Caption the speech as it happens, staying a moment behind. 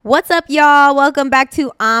What's up, y'all? Welcome back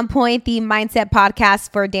to On Point, the mindset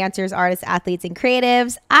podcast for dancers, artists, athletes, and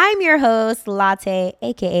creatives. I'm your host, Latte,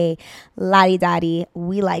 aka Lottie Dottie.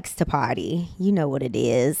 We likes to party. You know what it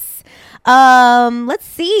is. Let's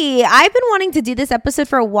see. I've been wanting to do this episode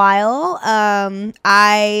for a while.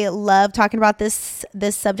 I love talking about this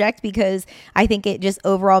subject because I think it just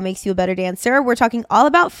overall makes you a better dancer. We're talking all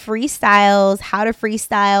about freestyles, how to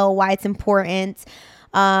freestyle, why it's important.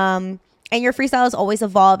 And your freestyle is always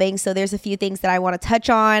evolving. So there's a few things that I want to touch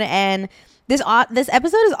on. And this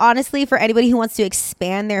episode is honestly for anybody who wants to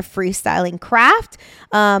expand their freestyling craft.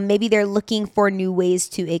 Maybe they're looking for new ways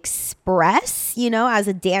to express, as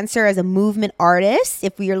a dancer, as a movement artist.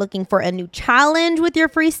 If you're looking for a new challenge with your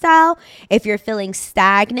freestyle, if you're feeling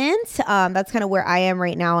stagnant, that's kind of where I am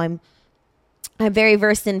right now. I'm very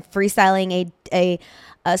versed in freestyling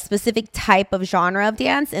a specific type of genre of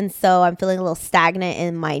dance, and so I'm feeling a little stagnant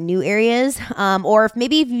in my new areas. Or if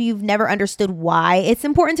you've never understood why it's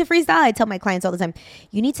important to freestyle, I tell my clients all the time,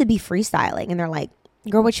 you need to be freestyling, and they're like,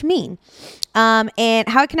 girl, what you mean? And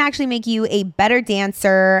how it can actually make you a better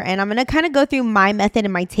dancer. And I'm gonna kind of go through my method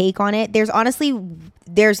and my take on it. There's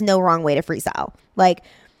no wrong way to freestyle. Like,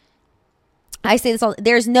 I say this all,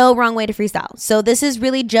 there's no wrong way to freestyle. So this is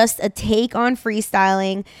really just a take on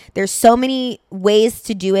freestyling. There's so many ways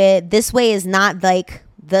to do it. This way is not like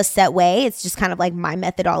the set way. It's just kind of like my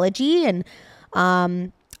methodology. And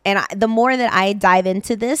the more that I dive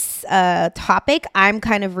into this topic, I'm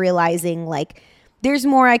kind of realizing like there's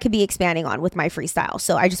more I could be expanding on with my freestyle.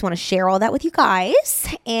 So I just want to share all that with you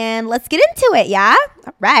guys, and let's get into it. Yeah.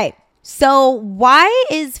 All right. So why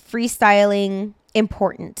is freestyling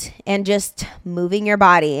important and just moving your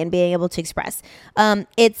body and being able to express?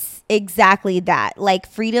 It's exactly that, like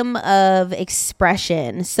freedom of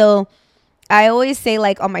expression. So I always say,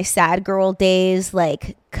 like, on my sad girl days,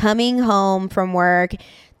 like coming home from work,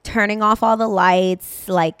 turning off all the lights,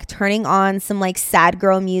 like turning on some like sad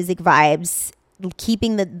girl music vibes,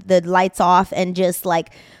 keeping the lights off, and just like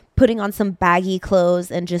putting on some baggy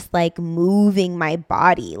clothes and just like moving my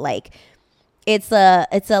body. Like it's a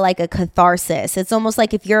like a catharsis. It's almost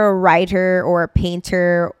like if you're a writer or a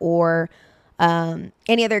painter or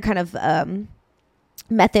any other kind of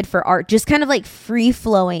method for art, just kind of like free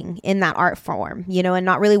flowing in that art form, and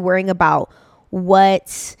not really worrying about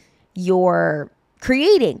what you're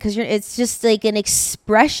creating, because it's just like an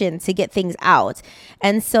expression to get things out.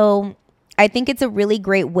 And so I think it's a really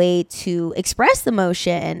great way to express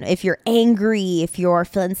emotion. If you're angry, if you're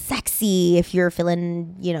feeling sexy, if you're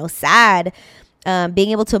feeling, sad, being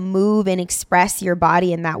able to move and express your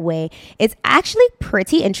body in that way. It's actually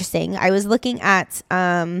pretty interesting. I was looking at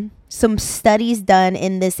some studies done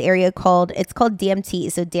in this area it's called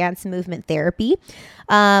DMT, so dance movement therapy.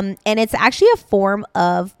 And it's actually a form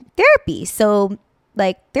of therapy. So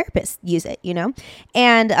like therapists use it,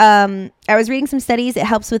 and I was reading some studies. It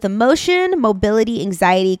helps with emotion, mobility,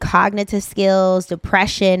 anxiety, cognitive skills,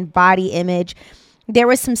 depression, body image. There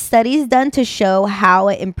were some studies done to show how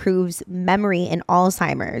it improves memory in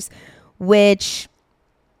Alzheimer's, which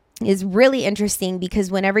is really interesting because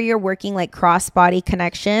whenever you're working like cross-body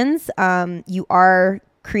connections, you are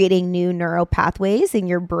creating new neural pathways in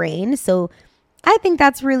your brain. So I think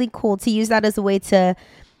that's really cool to use that as a way to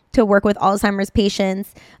work with Alzheimer's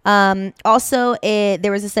patients. Also,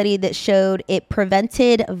 there was a study that showed it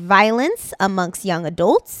prevented violence amongst young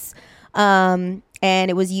adults.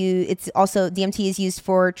 And DMT is used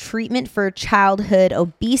for treatment for childhood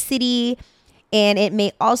obesity, and it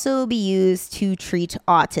may also be used to treat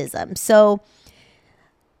autism. So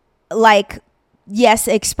like, yes,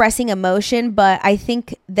 expressing emotion, but I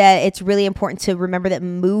think that it's really important to remember that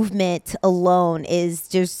movement alone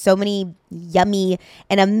there's so many yummy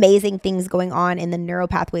and amazing things going on in the neural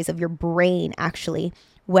pathways of your brain, actually,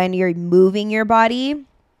 when you're moving your body.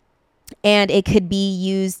 And it could be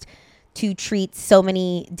used to treat so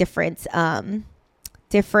many different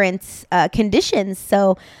conditions.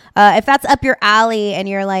 So if that's up your alley and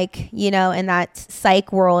you're like, in that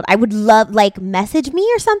psych world, I would love, like, message me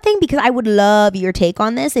or something, because I would love your take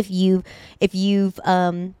on this. If you've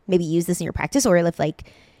maybe used this in your practice, or if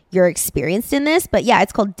like you're experienced in this. But yeah,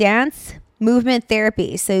 it's called dance movement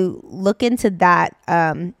therapy. So look into that.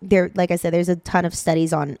 Like I said, there's a ton of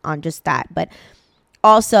studies on just that. But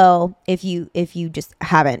also, if you just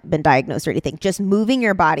haven't been diagnosed or anything, just moving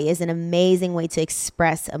your body is an amazing way to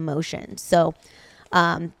express emotion. So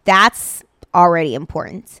that's already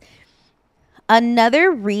important.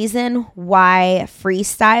 Another reason why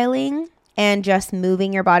freestyling and just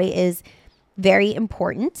moving your body is very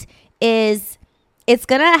important is it's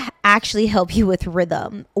going to actually help you with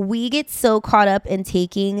rhythm. We get so caught up in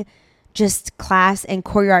taking just class and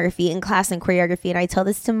choreography and class and choreography. And I tell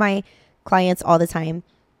this to my clients all the time.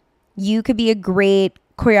 You could be a great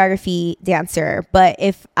choreography dancer, but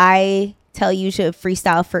if I tell you to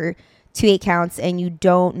freestyle for 2/8 counts and you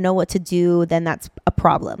don't know what to do, then that's a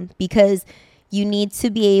problem, because you need to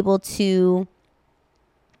be able to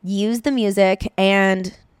use the music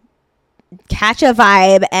and catch a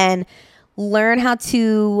vibe and learn how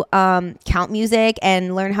to count music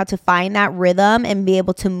and learn how to find that rhythm and be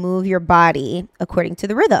able to move your body according to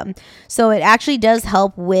the rhythm. So it actually does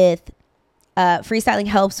help with freestyling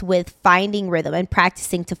helps with finding rhythm and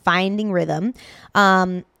practicing to finding rhythm.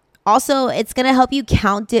 Also, it's going to help you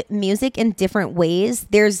count music in different ways.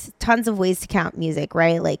 There's tons of ways to count music,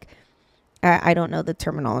 right? Like, I don't know the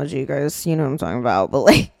terminology, guys. You know what I'm talking about. But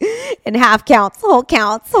like in half counts,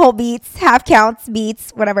 whole beats, half counts,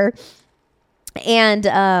 beats, whatever.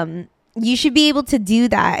 And you should be able to do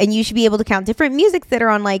that. And you should be able to count different musics that are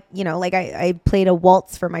on, like, you know, like I played a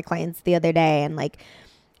waltz for my clients the other day, and like,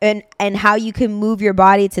 and how you can move your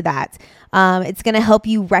body to that. It's going to help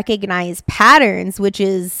you recognize patterns, which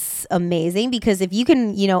is amazing, because if you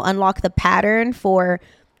can, you know, unlock the pattern for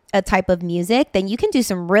a type of music, then you can do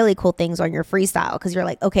some really cool things on your freestyle, because you're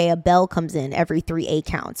like, okay, a bell comes in every 3/8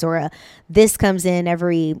 counts, or this comes in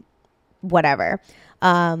every whatever.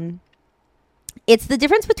 It's the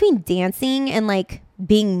difference between dancing and like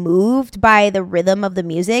being moved by the rhythm of the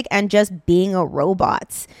music and just being a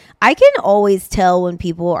robot. I can always tell when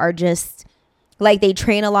people are just like, they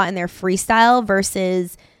train a lot in their freestyle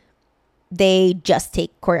versus they just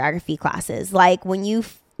take choreography classes. Like when you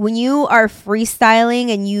are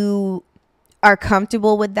freestyling and you are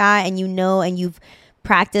comfortable with that, and you know, and you've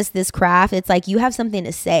practiced this craft, it's like you have something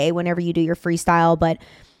to say whenever you do your freestyle. But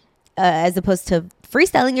as opposed to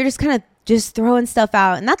freestyling, you're just kind of just throwing stuff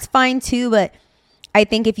out, and that's fine too. But I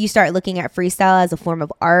think if you start looking at freestyle as a form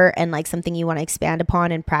of art and like something you want to expand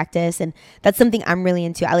upon and practice, and that's something I'm really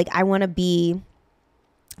into. I want to be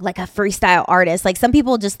like a freestyle artist. Like some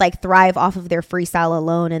people just like thrive off of their freestyle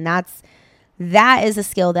alone, and that is a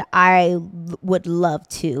skill that I would love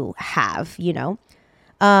to have, you know?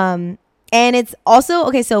 And it's also,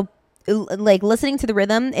 okay, so like listening to the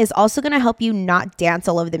rhythm is also going to help you not dance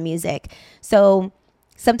all over the music. So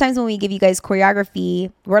sometimes when we give you guys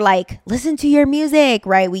choreography, we're like, listen to your music,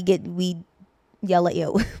 right? We yell at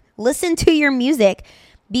you, listen to your music,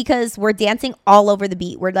 because we're dancing all over the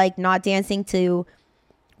beat. We're like not dancing to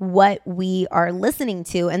what we are listening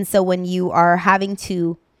to. And so when you are having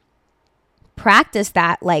to practice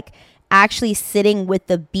that, like actually sitting with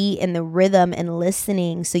the beat and the rhythm and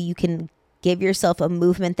listening so you can give yourself a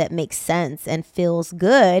movement that makes sense and feels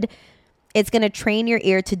good, it's going to train your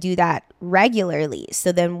ear to do that regularly.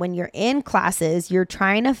 So then when you're in classes, you're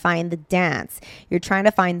trying to find the dance, you're trying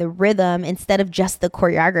to find the rhythm instead of just the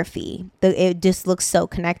choreography. It just looks so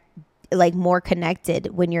more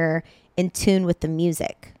connected when you're in tune with the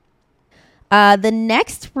music. The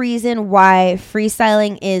next reason why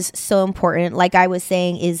freestyling is so important, like I was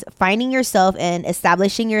saying, is finding yourself and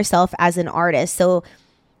establishing yourself as an artist. So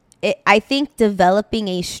I think developing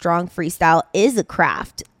a strong freestyle is a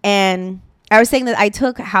craft. And I was saying that I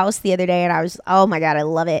took house the other day, and I was, oh my God, I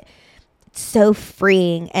love it. It's so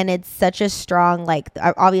freeing. And it's such a strong, like,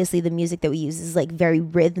 obviously the music that we use is like very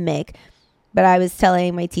rhythmic. But I was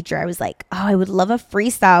telling my teacher, I was like, oh, I would love a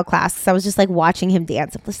freestyle class, because I was just like watching him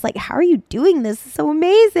dance. I'm just like, how are you doing this? It's so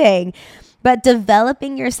amazing. But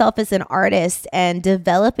developing yourself as an artist and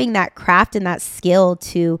developing that craft and that skill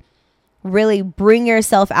to really bring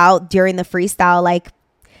yourself out during the freestyle.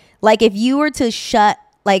 Like if you were to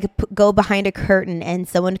go behind a curtain and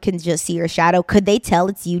someone can just see your shadow, could they tell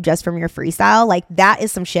it's you just from your freestyle? Like that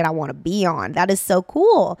is some shit I want to be on. That is so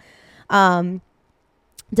cool.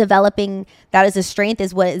 Developing that as a strength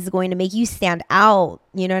is what is going to make you stand out.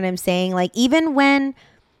 You know what I'm saying? Like even when,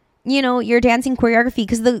 you know, you're dancing choreography,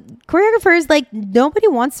 because the choreographers, like nobody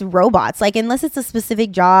wants robots, like unless it's a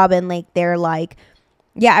specific job and like they're like,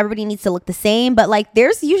 yeah, everybody needs to look the same. But like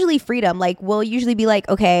there's usually freedom. Like we'll usually be like,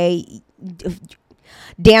 okay,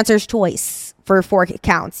 dancer's choice for 4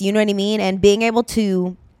 counts. You know what I mean? And being able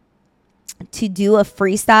to do a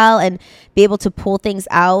freestyle and be able to pull things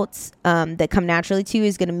out that come naturally to you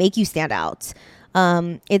is going to make you stand out.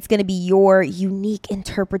 It's going to be your unique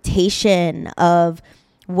interpretation of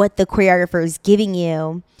what the choreographer is giving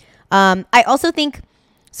you. I also think,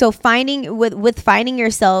 so finding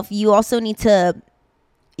yourself, you also need to,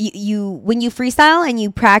 when you freestyle and you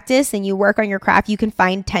practice and you work on your craft, you can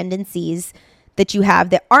find tendencies that you have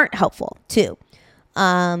that aren't helpful too.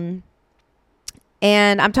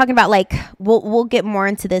 And I'm talking about like, we'll get more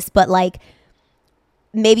into this, but like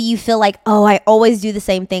maybe you feel like, oh, I always do the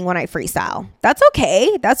same thing when I freestyle. That's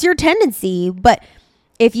okay. That's your tendency. But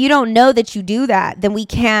if you don't know that you do that, then we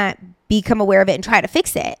can't become aware of it and try to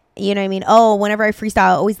fix it. You know what I mean? Oh, whenever I freestyle,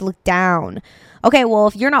 I always look down. Okay, well,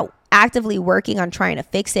 if you're not actively working on trying to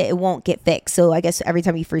fix it, it won't get fixed. So I guess every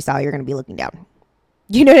time you freestyle, you're going to be looking down.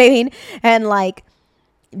 You know what I mean? And like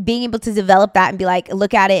being able to develop that and be like,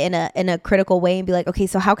 look at it in a critical way and be like, okay,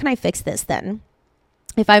 so how can I fix this then?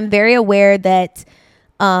 If I'm very aware that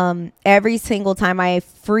every single time I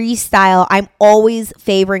freestyle, I'm always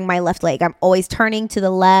favoring my left leg. I'm always turning to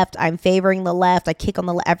the left. I'm favoring the left. I kick on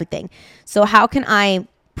the left, everything. So how can I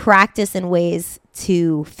practice in ways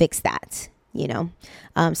to fix that? You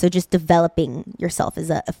know, so just developing yourself as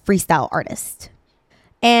a freestyle artist.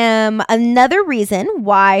 Another reason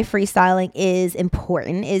why freestyling is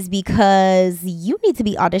important is because you need to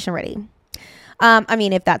be audition ready. I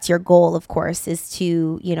mean, if that's your goal, of course, is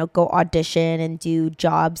to, you know, go audition and do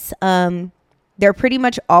jobs. They're pretty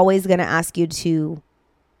much always going to ask you to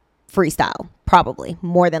freestyle, probably,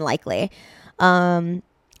 more than likely. And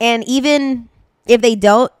even if they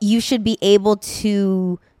don't, you should be able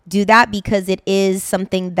to do that because it is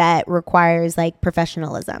something that requires like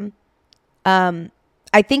professionalism.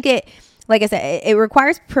 I think like I said, it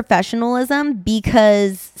requires professionalism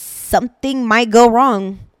because something might go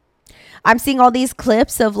wrong. I'm seeing all these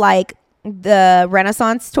clips of like the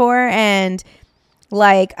Renaissance tour and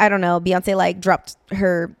like, I don't know, Beyonce like dropped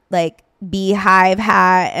her like beehive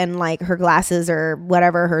hat and like her glasses or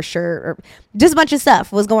whatever, her shirt, or just a bunch of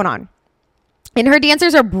stuff was going on. And her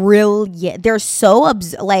dancers are brilliant. They're so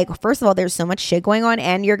like, first of all, there's so much shit going on,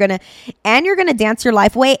 and you're gonna dance your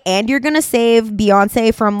life away, and you're gonna save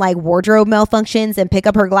Beyonce from like wardrobe malfunctions and pick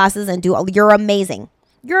up her glasses and do. You're amazing.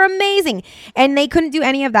 You're amazing. And they couldn't do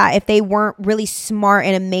any of that if they weren't really smart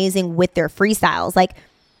and amazing with their freestyles. Like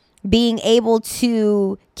being able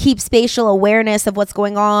to keep spatial awareness of what's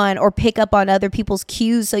going on or pick up on other people's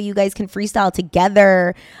cues so you guys can freestyle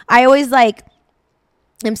together. I always like.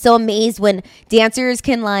 I'm so amazed when dancers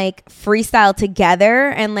can like freestyle together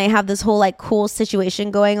and they have this whole like cool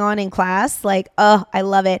situation going on in class. Like, oh, I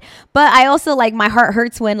love it. But I also like my heart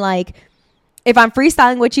hurts when like if I'm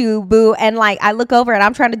freestyling with you, boo, and like I look over and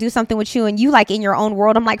I'm trying to do something with you and you like in your own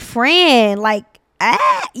world. I'm like, friend, like,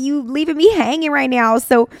 you leaving me hanging right now.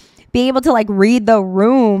 So being able to like read the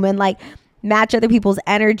room and like match other people's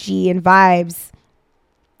energy and vibes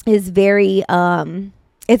is very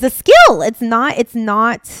it's a skill. It's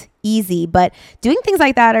not easy, but doing things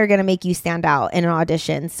like that are going to make you stand out in an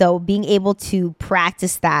audition. So being able to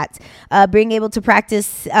practice that, being able to practice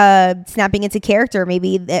snapping into character.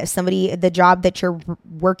 Maybe the job that you're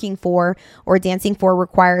working for or dancing for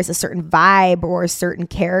requires a certain vibe or a certain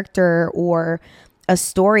character or a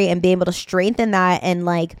story, and being able to strengthen that and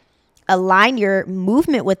like align your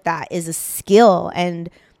movement with that is a skill. And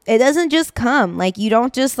it doesn't just come like, you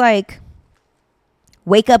don't just like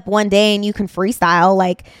wake up one day and you can freestyle.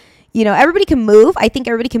 Like, you know, everybody can move. I think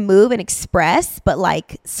everybody can move and express, but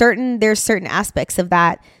like there's certain aspects of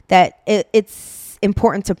that it's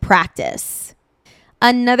important to practice.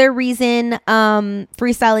 Another reason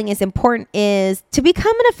freestyling is important is to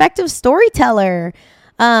become an effective storyteller.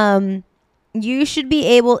 You should be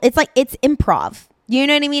able, it's improv. You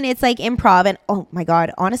know what I mean? It's like improv. And oh my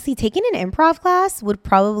God, honestly, taking an improv class would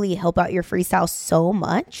probably help out your freestyle so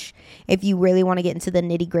much if you really want to get into the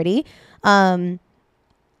nitty gritty.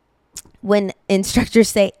 When instructors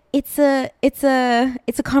say it's a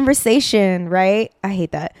conversation, right? I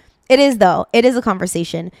hate that. It is though. It is a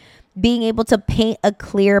conversation. Being able to paint a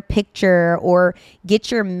clear picture or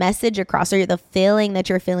get your message across or the feeling that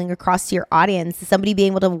you're feeling across to your audience. Somebody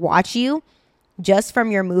being able to watch you just from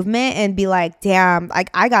your movement and be like, damn, like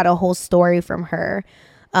I got a whole story from her.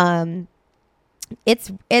 That's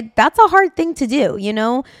a hard thing to do, you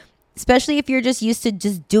know, especially if you're just used to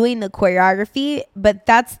just doing the choreography, but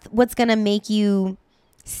that's what's going to make you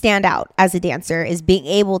stand out as a dancer, is being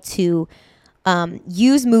able to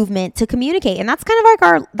use movement to communicate. And that's kind of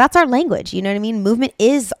like that's our language. You know what I mean? Movement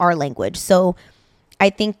is our language. So I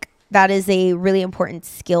think that is a really important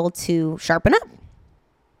skill to sharpen up.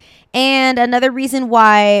 And another reason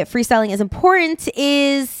why freestyling is important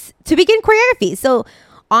is to begin choreography. So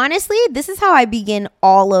honestly, this is how I begin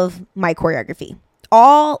all of my choreography.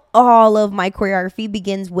 All of my choreography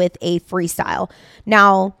begins with a freestyle.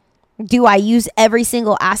 Now, do I use every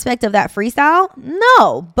single aspect of that freestyle?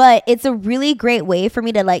 No, but it's a really great way for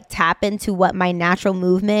me to like tap into what my natural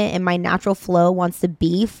movement and my natural flow wants to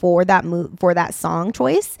be for that song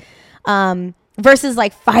choice, versus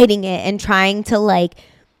like fighting it and trying to like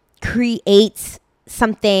create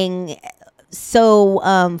something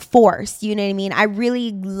forced. You know what I mean? I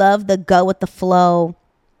really love the go with the flow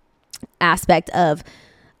aspect of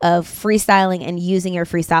freestyling and using your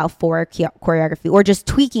freestyle for choreography, or just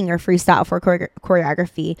tweaking your freestyle for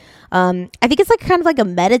choreography. I think it's like kind of like a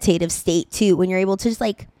meditative state too, when you're able to just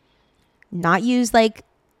like not use like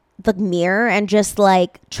the mirror and just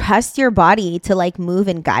like trust your body to like move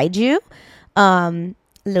and guide you.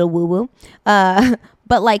 Little woo woo.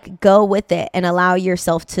 But like go with it and allow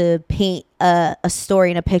yourself to paint a story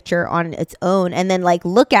and a picture on its own, and then like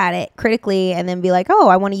look at it critically and then be like, oh,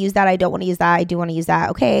 I want to use that. I don't want to use that. I do want to use that.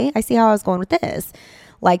 Okay, I see how I was going with this.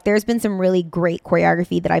 Like there's been some really great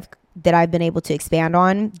choreography that I've been able to expand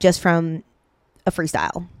on just from a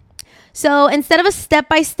freestyle. So instead of a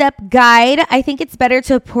step-by-step guide, I think it's better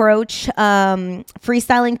to approach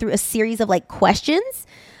freestyling through a series of like questions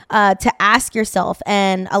to ask yourself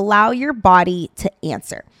and allow your body to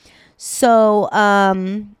answer. So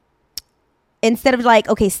instead of like,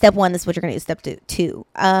 okay, step one, this is what you're going to do. Step two.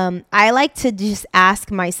 I like to just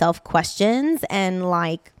ask myself questions and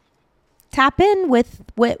like tap in with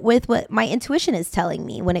what my intuition is telling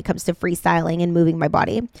me when it comes to freestyling and moving my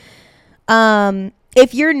body.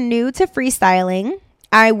 If you're new to freestyling,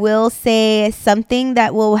 I will say something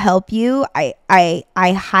that will help you. I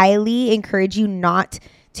highly encourage you not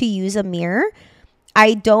to use a mirror.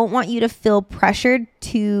 I don't want you to feel pressured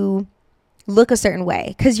to look a certain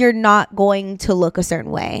way, because you're not going to look a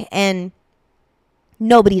certain way, and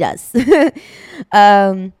nobody does.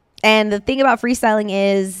 And the thing about freestyling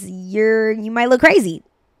is you might look crazy,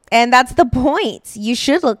 and that's the point. You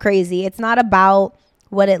should look crazy. It's not about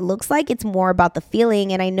what it looks like. It's more about the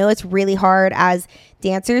feeling. And I know it's really hard as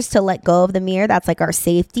dancers to let go of the mirror. That's like our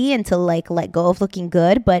safety, and to like let go of looking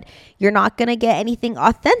good, but you're not going to get anything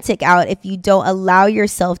authentic out if you don't allow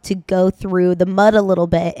yourself to go through the mud a little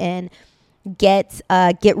bit and get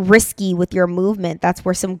risky with your movement. That's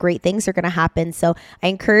where some great things are going to happen. So I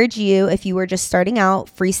encourage you, if you were just starting out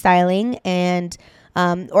freestyling, and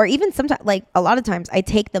or even sometimes, like a lot of times, I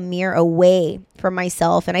take the mirror away from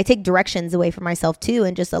myself, and I take directions away from myself too,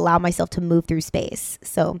 and just allow myself to move through space.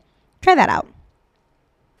 So try that out.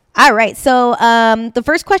 All right. So the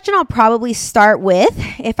first question I'll probably start with,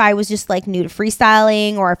 if I was just like new to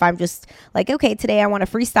freestyling, or if I'm just like, okay, today I want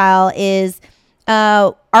to freestyle, is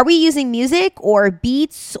are we using music or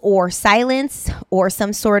beats or silence or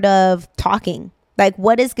some sort of talking? Like,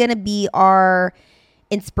 what is going to be our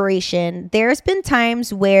inspiration? There's been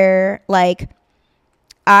times where like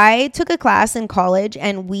I took a class in college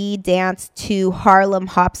and we danced to Harlem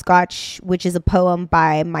Hopscotch, which is a poem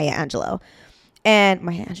by Maya Angelou. And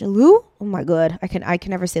Maya Angelou? Oh my God. I can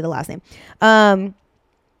never say the last name.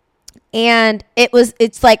 And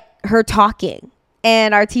it's like her talking.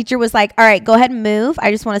 And our teacher was like, all right, go ahead and move.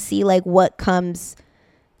 I just want to see like what comes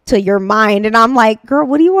to your mind. And I'm like, girl,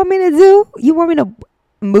 what do you want me to do? You want me to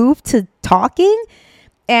move to talking?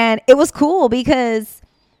 And it was cool because,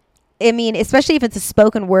 I mean, especially if it's a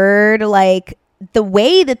spoken word, like the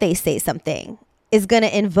way that they say something is going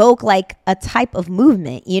to invoke like a type of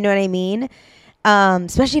movement. You know what I mean?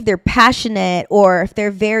 Especially if they're passionate, or if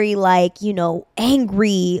they're very like, you know,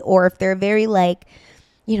 angry, or if they're very like,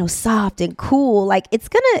 you know, soft and cool. Like it's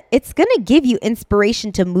gonna give you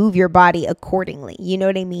inspiration to move your body accordingly. You know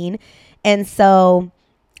what I mean? And so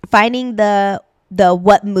finding the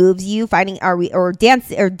what moves you,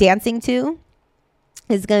 dancing to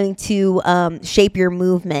is going to shape your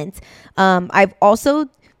movement. I've also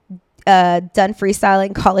done freestyle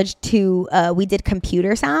in college too. We did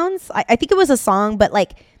computer sounds. I think it was a song, but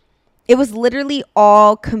like it was literally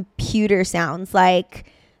all computer sounds, like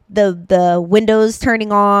the windows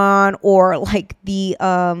turning on, or like the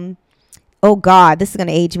oh God, this is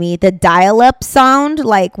gonna age me, the dial-up sound,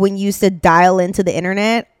 like when you used to dial into the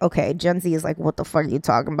internet. Okay, Gen Z is like, what the fuck are you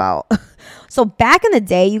talking about? So back in the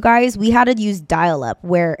day, you guys, we had to use dial-up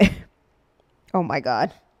where oh my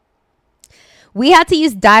God, we had to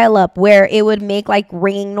use dial-up where it would make like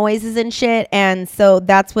ringing noises and shit. And so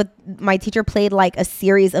that's what my teacher played, like a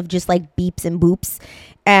series of just like beeps and boops,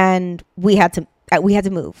 and we had to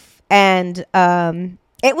move. And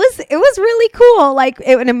it was really cool. Like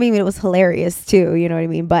I mean, it was hilarious too, you know what I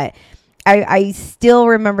mean? But I still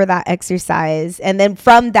remember that exercise. And then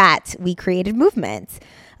from that, we created movement.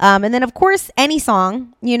 And then of course, any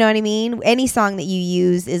song, you know what I mean? Any song that you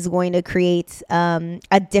use is going to create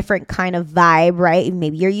a different kind of vibe, right?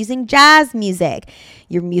 Maybe you're using jazz music.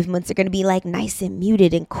 Your movements are going to be like nice and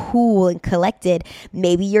muted and cool and collected.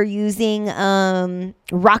 Maybe you're using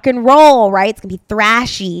rock and roll, right? It's going to be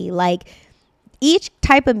thrashy. Like each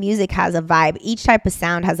type of music has a vibe. Each type of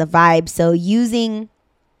sound has a vibe. So using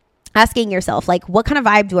asking yourself, like, what kind of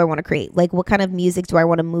vibe do I want to create? Like, what kind of music do I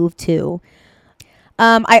want to move to?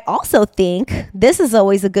 I also think this is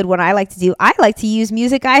always a good one I like to do. I like to use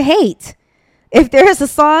music I hate. If there's a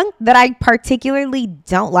song that I particularly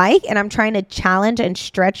don't like and I'm trying to challenge and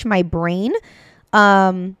stretch my brain,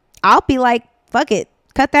 I'll be like, fuck it.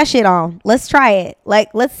 Cut that shit on. Let's try it.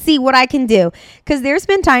 Like, let's see what I can do. Because there's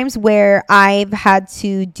been times where I've had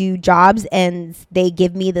to do jobs and they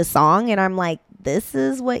give me the song and I'm like, this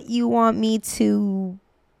is what you want me to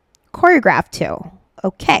choreograph to.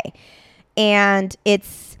 Okay. And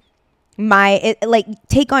it's like,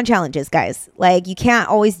 take on challenges, guys. Like, you can't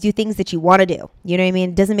always do things that you want to do. You know what I mean?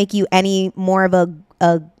 It doesn't make you any more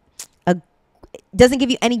of doesn't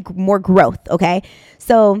give you any more growth. Okay.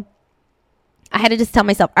 So I had to just tell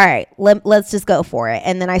myself, all right, let's just go for it.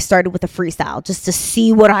 And then I started with a freestyle just to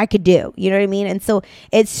see what I could do. You know what I mean? And so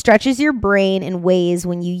it stretches your brain in ways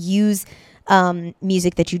when you use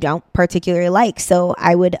music that you don't particularly like. So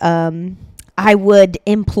I would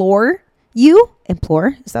implore,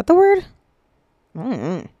 is that the word?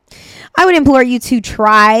 I would implore you to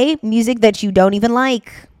try music that you don't even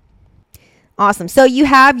like. Awesome. So you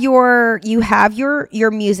have your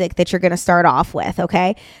music that you're going to start off with.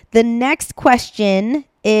 Okay. The next question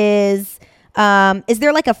is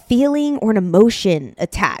there like a feeling or an emotion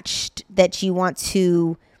attached that you want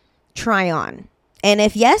to try on? And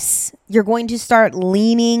if yes, you're going to start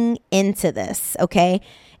leaning into this. Okay.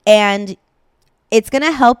 And it's going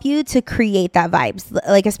to help you to create that vibes.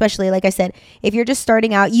 Like, especially, like I said, if you're just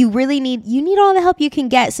starting out, you need all the help you can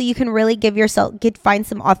get so you can really find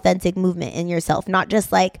some authentic movement in yourself. Not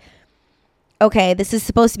just like, okay, this is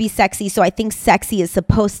supposed to be sexy, so I think sexy is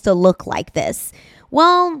supposed to look like this.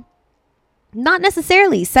 Well, not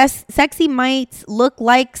necessarily. Sexy might look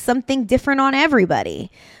like something different on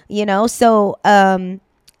everybody, you know? So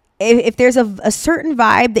if there's a certain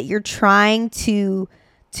vibe that you're trying to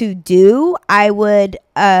do, I would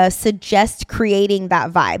suggest creating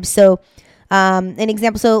that vibe. So an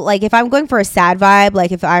example, so like if I'm going for a sad vibe,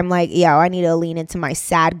 like if I'm like, yeah, I need to lean into my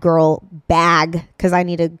sad girl bag because I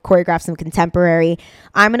need to choreograph some contemporary,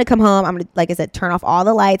 I'm going to come home, I'm going to, like I said, turn off all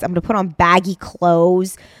the lights, I'm going to put on baggy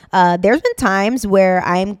clothes. There's been times where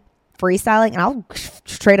I'm freestyling and I'll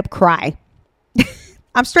straight up cry.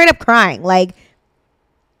 I'm straight up crying. Like,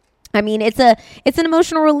 I mean, it's an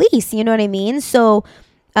emotional release, you know what I mean? So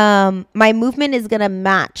my movement is going to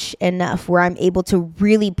match enough where I'm able to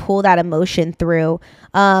really pull that emotion through.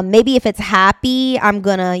 Maybe if it's happy, I'm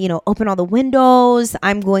going to, open all the windows.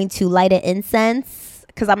 I'm going to light an incense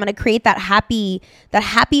because I'm going to create that happy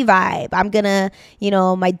vibe. I'm going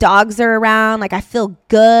to, my dogs are around. Like, I feel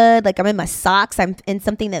good. Like, I'm in my socks. I'm in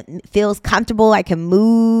something that feels comfortable. I can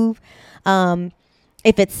move.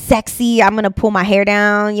 If it's sexy, I'm going to pull my hair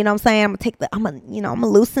down. You know what I'm saying? I'm going to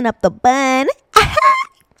loosen up the bun.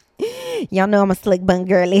 Y'all know I'm a slick bun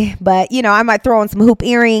girly, but I might throw on some hoop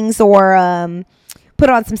earrings or put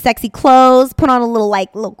on some sexy clothes, put on a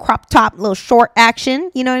little crop top, little short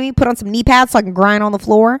action, you know what I mean? Put on some knee pads so I can grind on the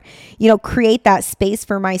floor, create that space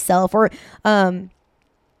for myself. Or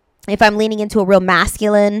if I'm leaning into a real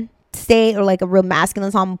masculine state or like a real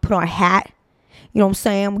masculine song, I'm gonna put on a hat. You know what I'm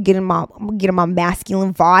saying? I'm getting my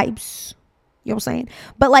masculine vibes. You know what I'm saying?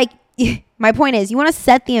 But like, my point is, you want to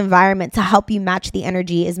set the environment to help you match the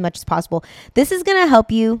energy as much as possible. This is going to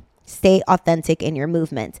help you stay authentic in your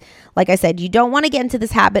movement. Like I said, you don't want to get into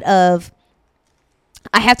this habit of,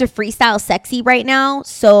 I have to freestyle sexy right now,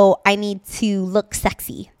 so I need to look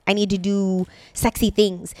sexy. I need to do sexy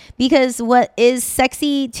things, because what is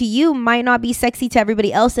sexy to you might not be sexy to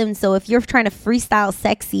everybody else. And so if you're trying to freestyle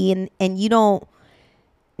sexy and you don't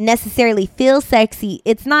necessarily feel sexy,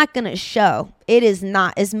 it's not gonna show. It is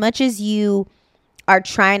not. As much as you are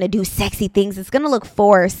trying to do sexy things, it's gonna look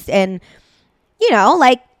forced. And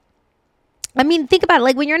like, I mean, think about it.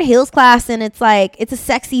 Like when you're in a heels class and it's like, it's a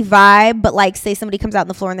sexy vibe, but like, say somebody comes out on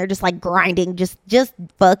the floor and they're just like grinding, just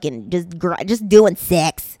doing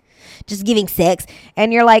sex, just giving sex,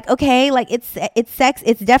 and you're like, okay, like it's sex,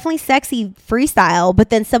 it's definitely sexy freestyle, but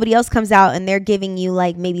then somebody else comes out and they're giving you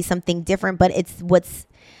like maybe something different, but it's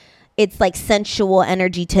like sensual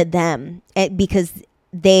energy to them, because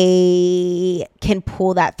they can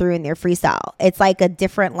pull that through in their freestyle. It's like a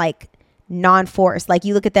different, like, non-force. Like,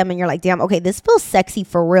 you look at them and you're like, damn, okay, this feels sexy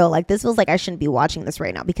for real. Like, this feels like I shouldn't be watching this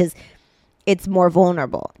right now because it's more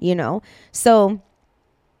vulnerable, So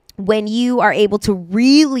when you are able to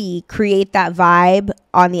really create that vibe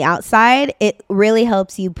on the outside, it really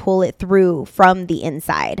helps you pull it through from the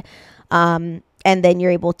inside. And then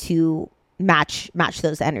you're able to match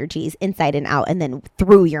those energies inside and out, and then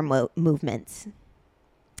through your movements.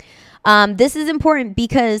 This is important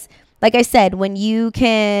because, like I said, when you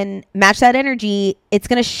can match that energy, it's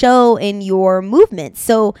going to show in your movement.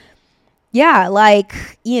 So yeah, like,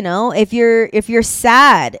 if you're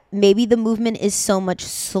sad, maybe the movement is so much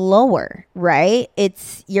slower, right?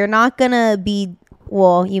 You're not going to be,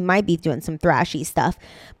 well, you might be doing some thrashy stuff,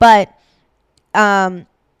 but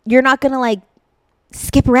you're not going to like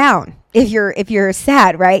skip around if you're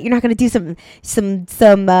sad, right? You're not going to do some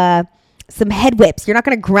head whips. You're not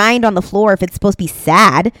going to grind on the floor if it's supposed to be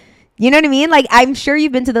sad. You know what I mean? Like, I'm sure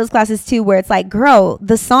you've been to those classes too, where it's like, girl,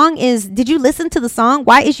 the song is, did you listen to the song?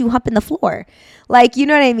 Why is you humping the floor? Like, you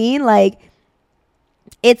know what I mean? Like,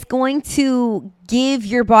 it's going to give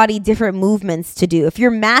your body different movements to do. If you're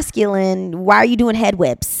masculine, why are you doing head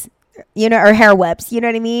whips? Or hair whips, you know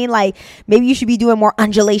what I mean? Like, maybe you should be doing more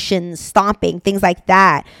undulations, stomping, things like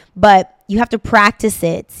that. But you have to practice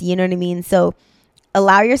it, you know what I mean? So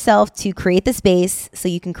allow yourself to create the space so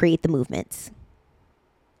you can create the movements.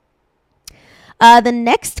 The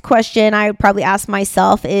next question I would probably ask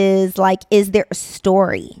myself is like, is there a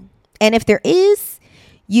story? And if there is,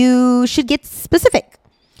 you should get specific.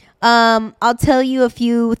 I'll tell you a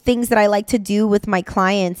few things that I like to do with my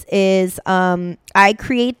clients is I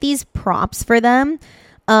create these prompts for them.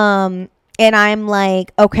 And I'm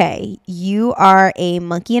like, okay, you are a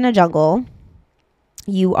monkey in a jungle.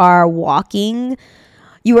 You are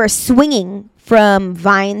swinging from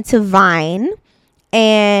vine to vine.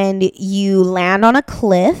 And you land on a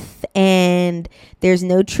cliff and there's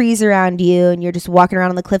no trees around you and you're just walking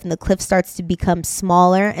around on the cliff and the cliff starts to become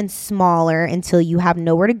smaller and smaller until you have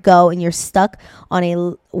nowhere to go and you're stuck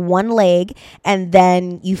on one leg and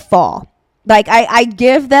then you fall. Like I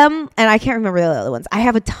give them, and I can't remember the other ones. I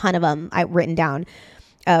have a ton of them written down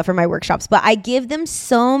for my workshops, but I give them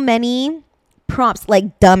so many prompts,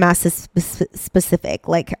 like dumbass specific,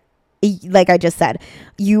 like I just said,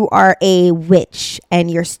 you are a witch and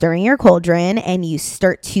you're stirring your cauldron and you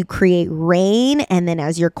start to create rain. And then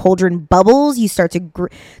as your cauldron bubbles, you start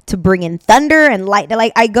to bring in thunder and light.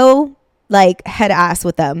 Like I go like head ass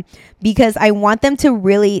with them because I want them to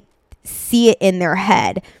really see it in their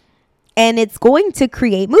head. And it's going to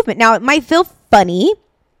create movement. Now, it might feel funny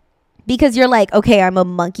because you're like, okay, I'm a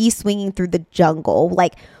monkey swinging through the jungle.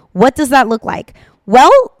 Like, what does that look like?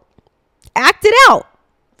 Well, act it out.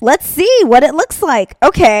 Let's see what it looks like.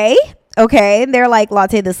 Okay. And they're like,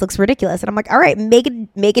 Latte, this looks ridiculous. And I'm like, all right, make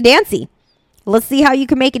it dancey. Let's see how you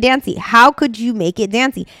can make it dancey. How could you make it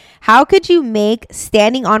dancey? How could you make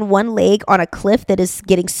standing on one leg on a cliff that is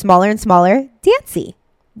getting smaller and smaller dancey?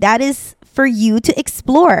 That is for you to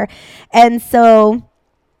explore. And so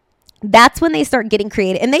that's when they start getting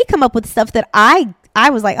creative. And they come up with stuff that I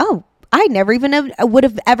was like, oh, I never even would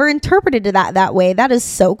have ever interpreted it that way. That is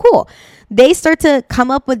so cool. They start to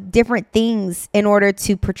come up with different things in order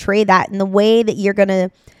to portray that. And the way that you're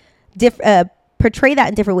going to portray that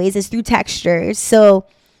in different ways is through textures. So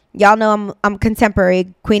y'all know I'm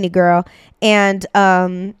contemporary Queenie girl. And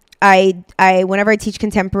I whenever I teach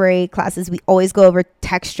contemporary classes, we always go over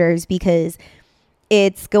textures because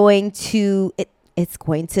it's going to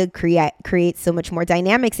create so much more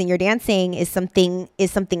dynamics in your dancing. Is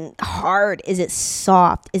something hard? Is it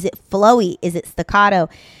soft? Is it flowy? Is it staccato?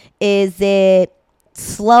 Is it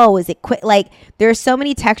slow? Is it quick? Like, there are so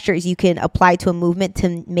many textures you can apply to a movement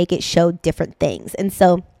to make it show different things. And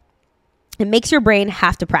so it makes your brain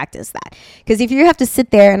have to practice that. Because if you have to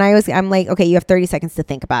sit there, and I'm like, okay, you have 30 seconds to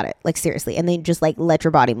think about it. Like, seriously. And then just like let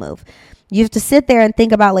your body move. You have to sit there and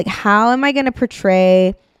think about like, how am I going to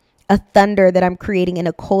portray a thunder that I'm creating in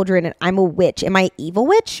a cauldron and I'm a witch? Am I evil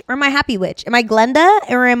witch or am I happy witch? Am I Glenda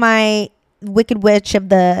or am I wicked witch of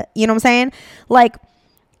the, you know what I'm saying? Like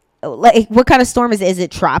what kind of storm is it? Is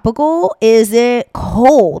it tropical? Is it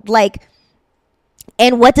cold? Like,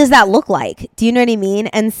 and what does that look like? Do you know what I mean?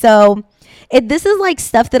 And so this is like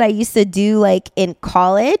stuff that I used to do like in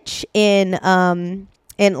college in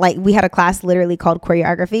like we had a class literally called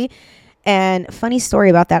choreography. And funny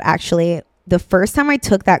story about that, actually, the first time I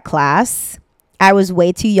took that class, I was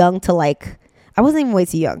way too young to like, I wasn't even way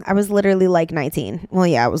too young. I was literally like 19. Well,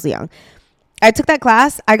 yeah, I was young. I took that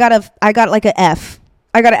class. I got like an F.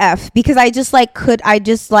 I got an F because I just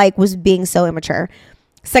was being so immature.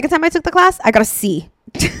 Second time I took the class, I got a C.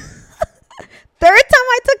 Third time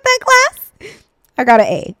I took that class, I got an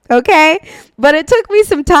A. Okay. But it took me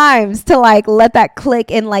some times to like let that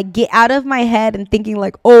click and like get out of my head and thinking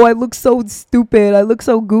like, oh, I look so stupid. I look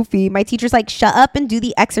so goofy. My teacher's like, shut up and do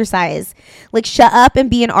the exercise. Like, shut up and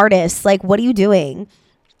be an artist. Like, what are you doing?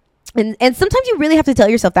 And sometimes you really have to tell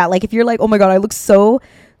yourself that. Like, if you're like, oh my God, I look so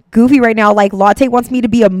goofy right now. Like, Latte wants me to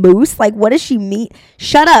be a moose. Like, what does she mean?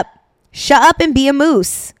 Shut up and be a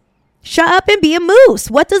moose. Shut up and be a moose.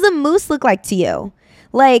 What does a moose look like to you?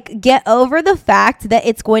 Like, get over the fact that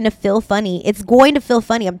it's going to feel funny. It's going to feel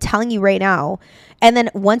funny. I'm telling you right now. And then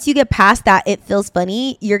once you get past that, it feels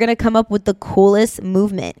funny. You're going to come up with the coolest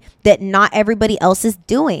movement that not everybody else is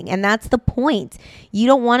doing. And that's the point. You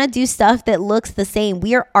don't want to do stuff that looks the same.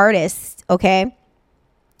 We are artists, okay?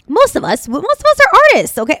 Most of us are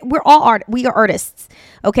artists, okay? We are artists,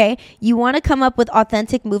 okay? You want to come up with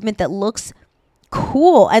authentic movement that looks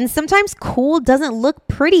cool. And sometimes cool doesn't look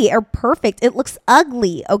pretty or perfect. It looks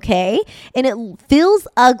ugly, okay? And it feels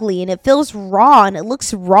ugly and it feels raw and it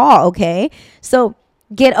looks raw, okay? So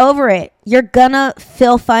get over it. You're gonna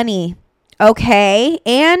feel funny, okay?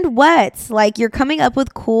 And what? Like, you're coming up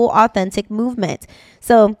with cool, authentic movement.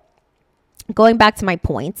 So going back to my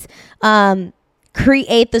points,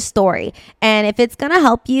 create the story. And if it's going to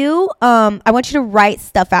help you, I want you to write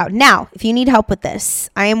stuff out. Now, if you need help with this,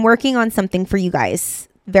 I am working on something for you guys.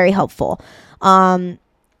 Very helpful. I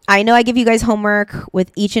know I give you guys homework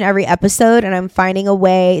with each and every episode, and I'm finding a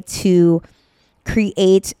way to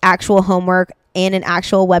create actual homework in an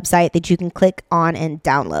actual website that you can click on and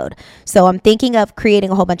download. So I'm thinking of creating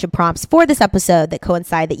a whole bunch of prompts for this episode that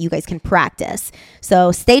coincide that you guys can practice.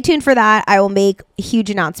 So stay tuned for that. I will make a huge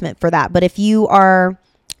announcement for that. But if you are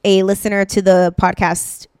a listener to the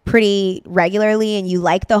podcast pretty regularly and you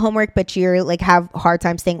like the homework, but you're like have a hard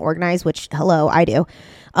time staying organized, which hello, I do.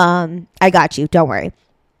 I got you. Don't worry.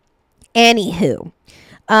 Anywho,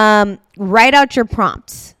 write out your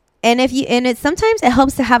prompts. And sometimes it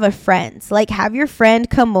helps to have a friend, like have your friend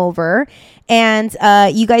come over and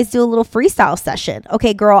you guys do a little freestyle session.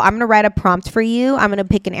 Okay, girl, I'm going to write a prompt for you. I'm going to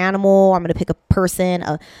pick an animal. I'm going to pick a person,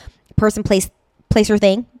 place or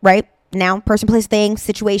thing, right? Noun, person, place, thing,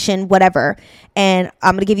 situation, whatever. And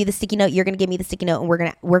I'm going to give you the sticky note. You're going to give me the sticky note and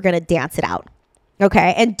we're going to dance it out.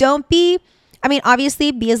 Okay. And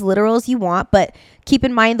obviously be as literal as you want, but keep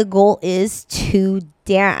in mind the goal is to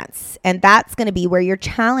dance. And that's going to be where your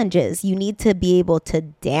challenge is. You need to be able to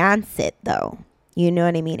dance it though. You know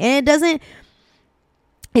what I mean? And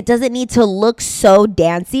it doesn't need to look so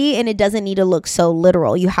dancey and it doesn't need to look so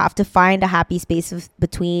literal. You have to find a happy space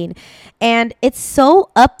between. And it's so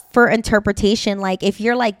up for interpretation. Like if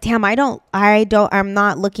you're like, damn, I'm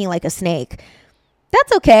not looking like a snake.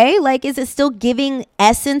 That's okay. Like, is it still giving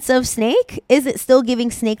essence of snake? Is it still giving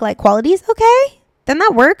snake-like qualities? Okay, then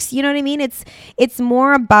that works. You know what I mean? It's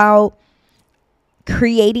more about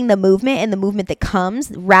creating the movement and the movement that comes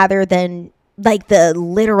rather than like the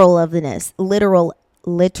literalness.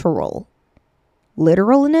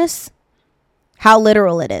 How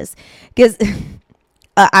literal it is. Because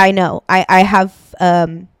I know I have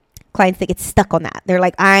clients that get stuck on that. They're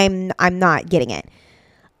like, I'm not getting it.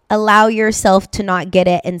 Allow yourself to not get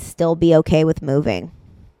it and still be okay with moving.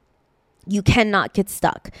 You cannot get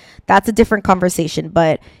stuck. That's a different conversation,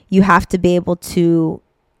 but you have to be able to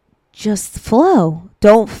just flow.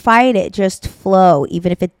 Don't fight it. Just flow,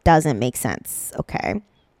 even if it doesn't make sense. Okay.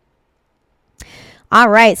 All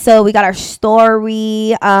right. So we got our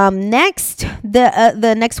story. Next,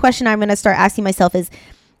 the next question I'm going to start asking myself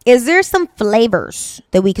is there some flavors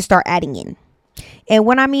that we can start adding in? And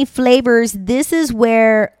when I mean flavors, this is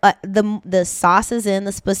where the sauce is in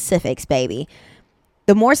the specifics, baby.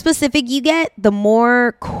 The more specific you get, the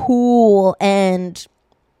more cool and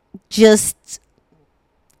just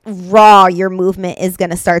raw your movement is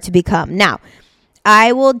going to start to become. Now,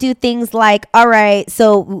 I will do things like, all right,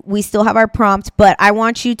 so we still have our prompt, but I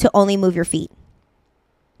want you to only move your feet.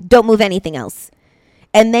 Don't move anything else.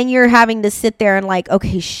 And then you're having to sit there and like,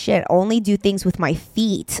 okay, shit, only do things with my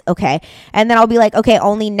feet. Okay. And then I'll be like, okay,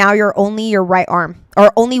 you're only your right arm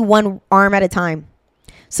or only one arm at a time.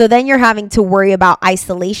 So then you're having to worry about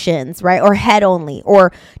isolations, right? Or head only,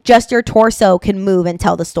 or just your torso can move and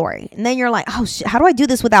tell the story. And then you're like, oh shit, how do I do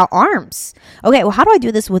this without arms? Okay. Well, how do I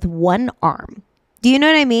do this with one arm? Do you know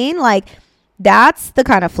what I mean? Like that's the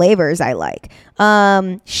kind of flavors I like.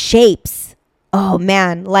 Shapes. Oh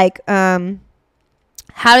man. Like,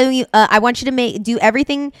 how do you, I want you to do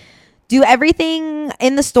everything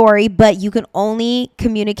in the story, but you can only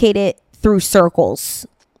communicate it through circles.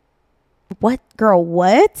 What, girl,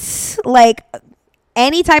 what? Like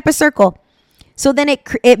any type of circle. So then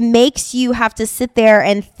it makes you have to sit there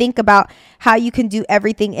and think about how you can do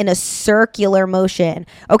everything in a circular motion.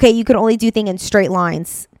 Okay. You can only do things in straight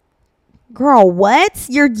lines. Girl, what?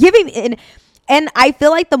 You're giving, and I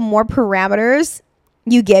feel like the more parameters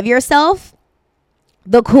you give yourself,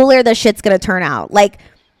 the cooler the shit's gonna turn out. Like,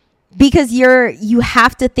 because you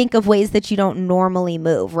have to think of ways that you don't normally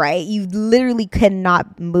move, right? You literally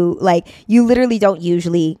cannot move. Like, you literally don't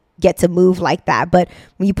usually get to move like that. But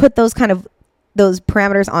when you put those kind of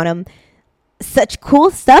parameters on them, such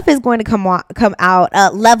cool stuff is going to come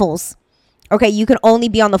out. Levels. Okay, you can only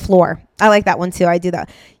be on the floor. I like that one too. I do that.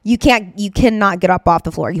 You cannot get up off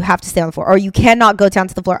the floor. You have to stay on the floor, or you cannot go down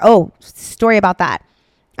to the floor. Oh, story about that.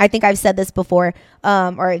 I think I've said this before,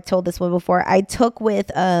 or I told this one before. We took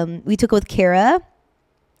with Kara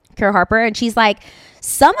Harper, and she's like,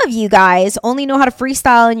 some of you guys only know how to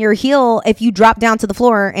freestyle in your heel if you drop down to the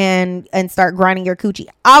floor and start grinding your coochie.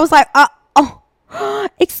 I was like,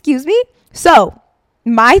 excuse me. So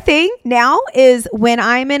my thing now is when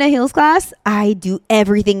I'm in a heels class, I do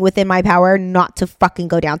everything within my power not to fucking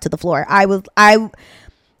go down to the floor. Let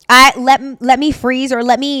me freeze, or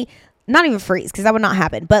let me not even freeze, because that would not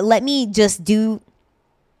happen, but let me just do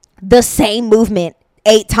the same movement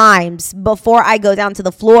 8 times before I go down to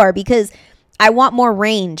the floor, because I want more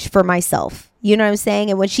range for myself. You know what I'm saying?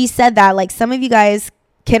 And when she said that, like, some of you guys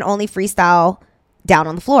can only freestyle down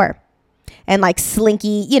on the floor. And like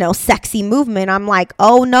slinky, sexy movement. I'm like,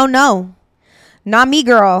 oh, no, not me,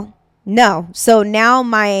 girl. No. So now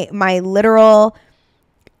my literal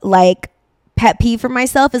like pet peeve for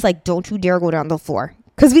myself is like, don't you dare go down the floor.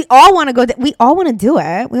 Because we all want to go. We all want to do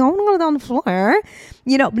it. We all want to go down the floor.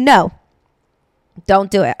 No,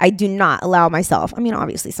 don't do it. I do not allow myself. I mean,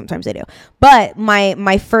 obviously sometimes I do. But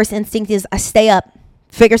my first instinct is stay up,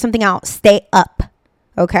 figure something out, stay up.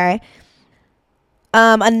 Okay.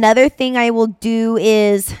 Another thing I will do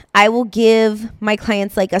is I will give my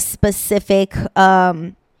clients like a specific,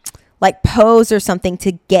 like pose or something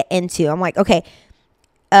to get into. I'm like, okay,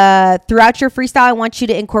 throughout your freestyle, I want you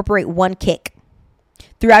to incorporate one kick.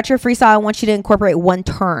 Throughout your freestyle, I want you to incorporate one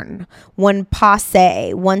turn, one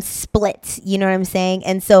passe, one split. You know what I'm saying?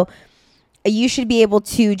 And so you should be able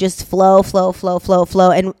to just flow.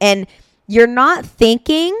 And you're not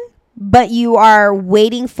thinking, but you are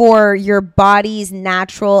waiting for your body's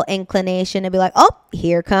natural inclination to be like, oh,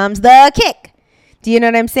 here comes the kick. Do you know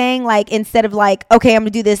what I'm saying? Like, instead of like, okay, I'm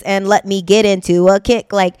gonna do this and let me get into a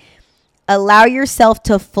kick, like allow yourself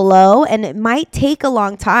to flow. And it might take a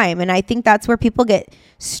long time. And I think that's where people get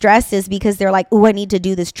stressed, is because they're like, oh, I need to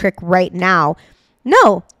do this trick right now.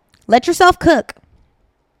 No, let yourself cook.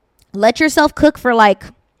 Let yourself cook for like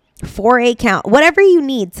 4-8 count, whatever you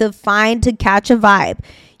need to catch a vibe.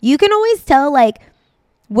 You can always tell, like,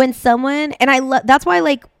 when someone, and that's why,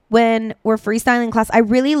 like, when we're freestyling class, I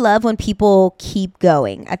really love when people keep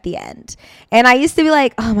going at the end. And I used to be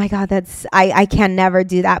like, oh my God, I can never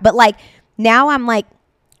do that. But like, now I'm like,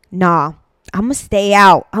 nah, I'm gonna stay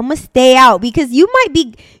out. Because you might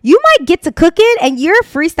get to cooking and your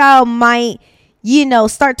freestyle might,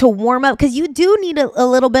 start to warm up, because you do need a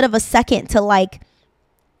little bit of a second to like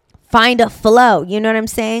find a flow. You know what I'm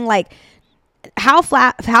saying? Like, how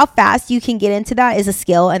fast you can get into that is a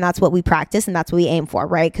skill, and that's what we practice and that's what we aim for,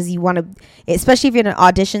 right? Because you want to, especially if you're in an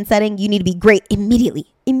audition setting, you need to be great immediately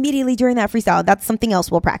during that freestyle. That's something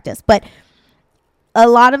else we'll practice. But a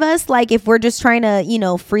lot of us, like, if we're just trying to,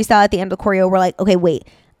 freestyle at the end of the choreo, we're like, okay, wait,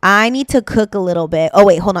 I need to cook a little bit. Oh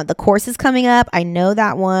wait, hold on, the chorus is coming up. I know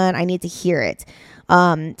that one. I need to hear it.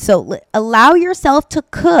 So allow yourself to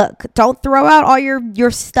cook. Don't throw out all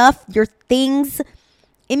your stuff, your things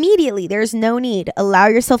immediately. There's no need. Allow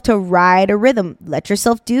yourself to ride a rhythm. Let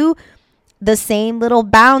yourself do the same little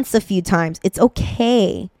bounce a few times. It's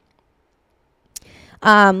okay.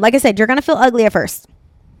 Like I said, you're going to feel ugly at first.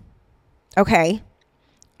 Okay.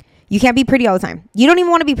 You can't be pretty all the time. You don't even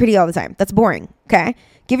want to be pretty all the time. That's boring. Okay.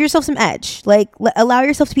 Give yourself some edge. Like, allow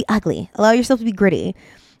yourself to be ugly. Allow yourself to be gritty.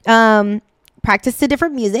 Practice to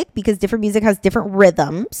different music, because different music has different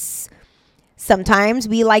rhythms. Sometimes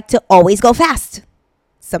we like to always go fast.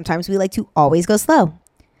 Sometimes we like to always go slow.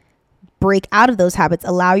 Break out of those habits.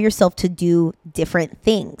 Allow yourself to do different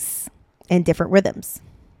things and different rhythms.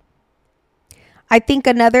 I think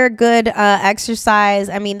another good exercise,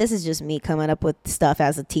 I mean, this is just me coming up with stuff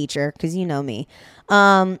as a teacher, because you know me.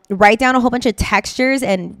 Write down a whole bunch of textures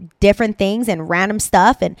and different things and random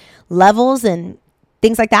stuff and levels and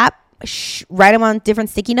things like that. Write them on different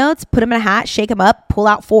sticky notes, put them in a hat, shake them up, pull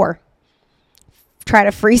out 4. Try to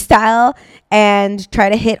freestyle and try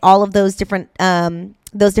to hit all of those different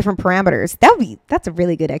parameters. That's a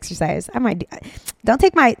really good exercise. I might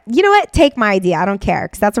take my idea. I don't care,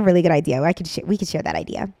 because that's a really good idea. We could share that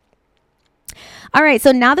idea. All right.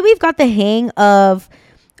 So now that we've got the hang of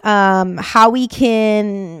how we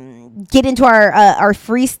can get into our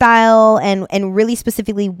freestyle and really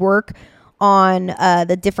specifically work on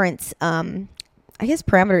the different I guess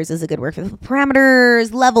parameters is a good word for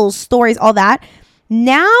parameters, levels, stories, all that.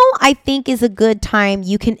 Now I think is a good time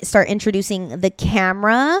you can start introducing the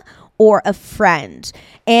camera or a friend.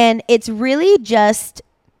 And it's really just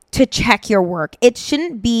to check your work. It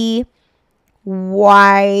shouldn't be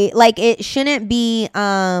why, like, it shouldn't be,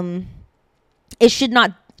 it should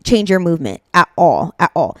not change your movement at all.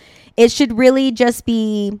 It should really just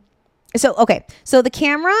be, so the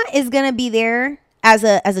camera is going to be there as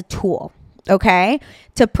a tool, okay,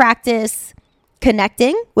 to practice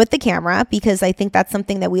connecting with the camera, because I think that's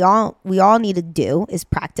something that we all need to do, is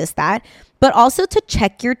practice that, but also to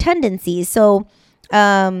check your tendencies. So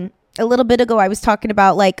a little bit ago I was talking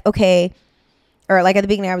about like, okay, or like at the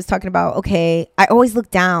beginning I was talking about, okay, I always look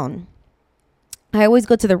down, I always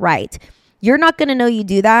go to the right. You're not going to know you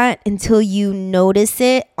do that until you notice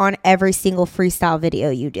it on every single freestyle video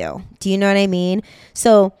you do. Do you know what I mean?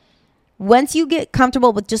 So once you get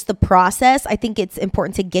comfortable with just the process, I think it's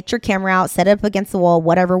important to get your camera out, set it up against the wall,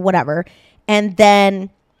 whatever, and then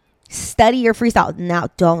study your freestyle. Now,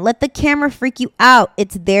 don't let the camera freak you out.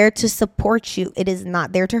 It's there to support you. It is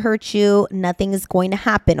not there to hurt you. Nothing is going to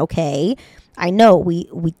happen, okay? I know, we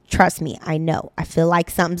trust me. I know. I feel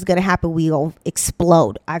like something's going to happen. We'll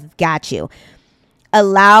explode. I've got you.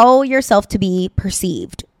 Allow yourself to be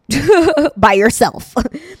perceived by yourself.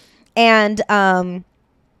 And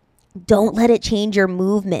don't let it change your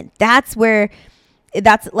movement. That's like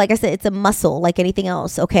I said, it's a muscle like anything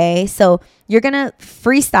else, okay? So you're going to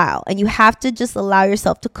freestyle and you have to just allow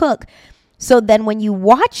yourself to cook. So then when you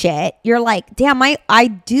watch it, you're like, damn, I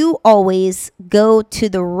do always go to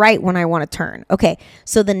the right when I want to turn. Okay,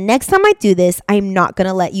 so the next time I do this, I'm not going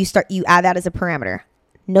to let you add that as a parameter.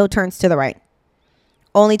 No turns to the right.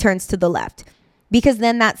 Only turns to the left. Because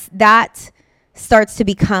then that starts to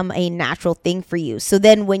become a natural thing for you. So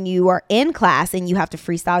then when you are in class and you have to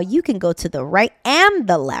freestyle, you can go to the right and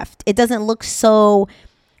the left. It doesn't look so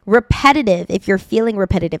repetitive. If you're feeling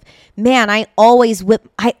repetitive, man, I always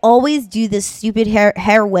do this stupid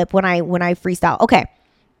hair whip when I freestyle. Okay,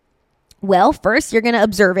 well, first you're gonna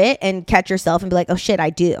observe it and catch yourself and be like, oh shit, I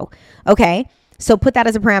do. Okay, so put that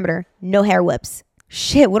as a parameter. No hair whips.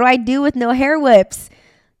 Shit, what do I do with no hair whips?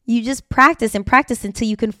 You just practice and practice until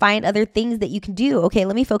you can find other things that you can do. Okay,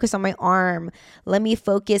 let me focus on my arm. Let me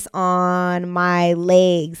focus on my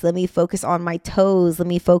legs. Let me focus on my toes. Let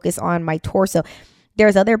me focus on my torso.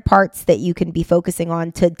 There's other parts that you can be focusing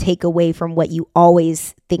on to take away from what you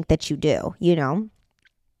always think that you do, you know?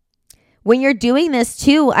 When you're doing this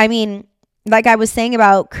too, I mean, like I was saying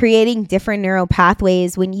about creating different neural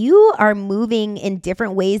pathways, when you are moving in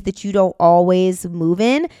different ways that you don't always move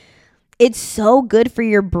in, it's so good for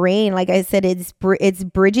your brain. Like I said, it's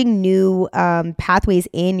bridging new pathways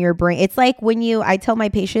in your brain. It's like when I tell my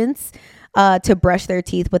patients to brush their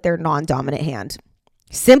teeth with their non-dominant hand.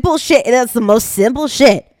 Simple shit. That's the most simple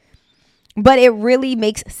shit. But it really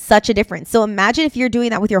makes such a difference. So imagine if you're doing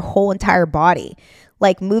that with your whole entire body,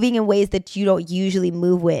 like moving in ways that you don't usually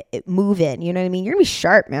move in. You know what I mean? You're gonna be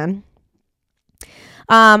sharp, man.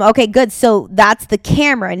 Okay, good. So that's the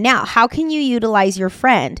camera. Now, how can you utilize your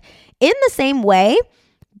friend? In the same way,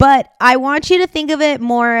 but I want you to think of it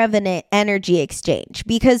more of an energy exchange,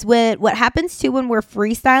 because what happens too when we're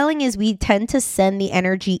freestyling is we tend to send the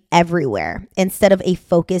energy everywhere instead of a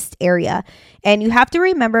focused area. And you have to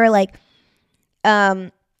remember, like,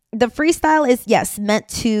 the freestyle is, yes, meant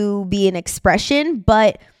to be an expression,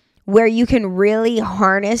 but where you can really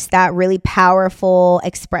harness that really powerful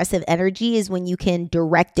expressive energy is when you can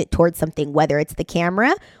direct it towards something, whether it's the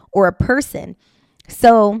camera or a person.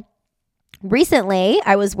 So recently,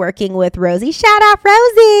 I was working with Rosie. Shout out,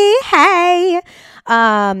 Rosie. Hey.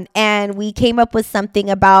 And we came up with something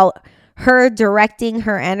about her directing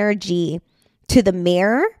her energy to the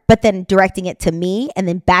mirror, but then directing it to me and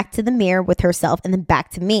then back to the mirror with herself and then back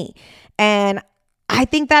to me. And I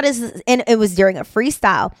think that is, and it was during a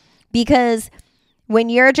freestyle, because when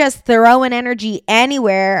you're just throwing energy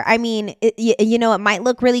anywhere, I mean, it might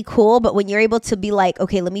look really cool, but when you're able to be like,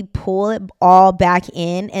 okay, let me pull it all back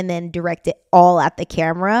in and then direct it all at the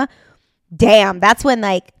camera, damn, that's when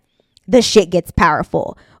like the shit gets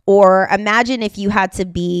powerful. Or imagine if you had to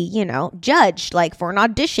be, judged like for an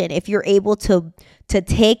audition, if you're able to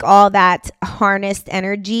take all that harnessed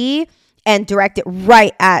energy and direct it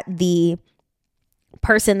right at the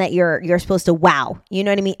person that you're supposed to wow, you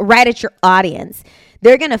know what I mean? Right at your audience.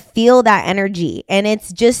 They're going to feel that energy. And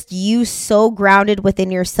it's just you so grounded within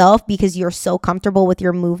yourself because you're so comfortable with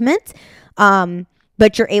your movement.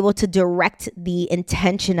 But you're able to direct the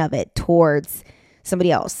intention of it towards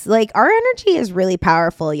somebody else. Like, our energy is really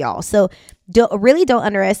powerful, y'all. So don't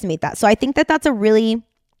underestimate that. So I think that that's a really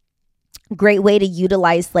great way to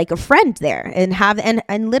utilize like a friend there and have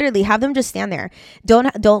and literally have them just stand there.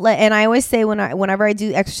 Don't let, and I always say whenever I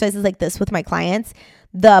do exercises like this with my clients,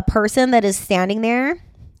 the person that is standing there,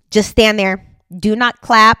 just stand there. Do not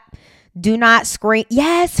clap. Do not scream.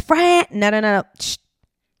 Yes, friend. No. Shh.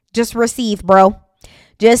 Just receive, bro.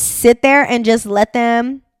 Just sit there and just let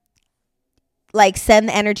them like send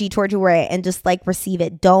the energy towards your way and just like receive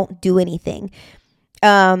it. Don't do anything.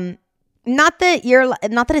 Not that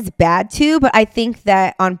it's bad too, but I think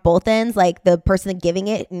that on both ends, like the person giving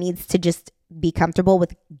it needs to just be comfortable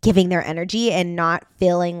with giving their energy and not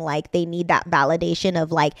feeling like they need that validation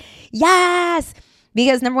of like, yes,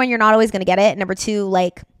 because number one, you're not always going to get it. Number two,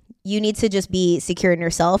 like you need to just be secure in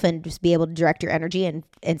yourself and just be able to direct your energy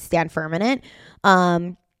and stand firm in it.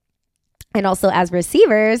 And also as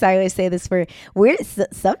receivers, I always say this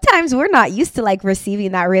sometimes we're not used to like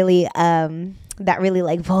receiving that really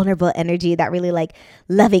like vulnerable energy, that really like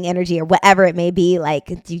loving energy or whatever it may be. Like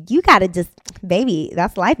you got to just, baby,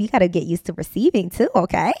 that's life. You got to get used to receiving too.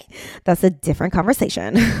 Okay. That's a different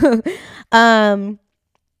conversation. But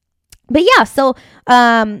yeah, so,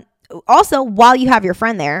 also while you have your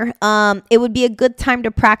friend there, it would be a good time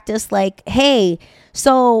to practice like, hey,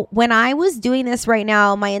 so when I was doing this right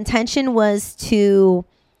now, my intention was to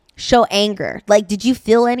show anger. Like, did you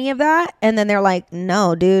feel any of that? And then they're like,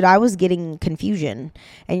 no, dude, I was getting confusion.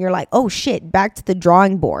 And you're like, oh shit, back to the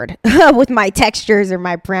drawing board with my textures or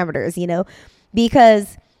my parameters,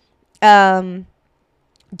 because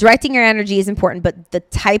directing your energy is important, but the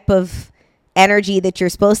type of energy that you're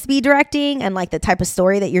supposed to be directing and like the type of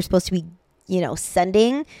story that you're supposed to be,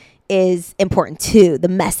 sending is important too, the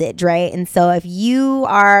message, right? And so if you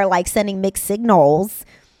are like sending mixed signals,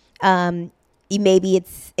 maybe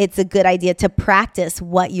it's a good idea to practice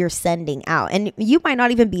what you're sending out. And you might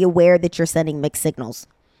not even be aware that you're sending mixed signals.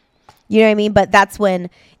 You know what I mean? But that's when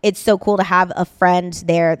it's so cool to have a friend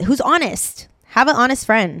there who's honest. Have an honest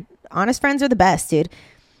friend. Honest friends are the best, dude.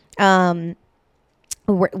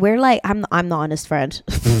 We're like, I'm the honest friend.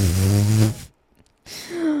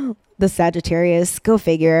 The Sagittarius, go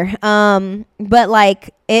figure. But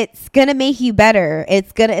like, it's gonna make you better.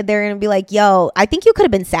 They're gonna be like, yo, I think you could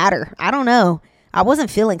have been sadder. I don't know. I wasn't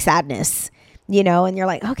feeling sadness, and you're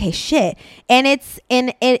like, okay, shit. And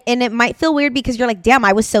it might feel weird because you're like, damn,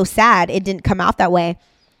 I was so sad. It didn't come out that way.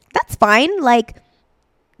 That's fine. Like,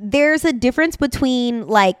 there's a difference between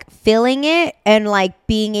like feeling it and like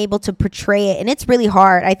being able to portray it. And it's really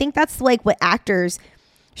hard. I think that's like what actors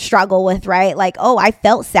struggle with, right? Like, oh, I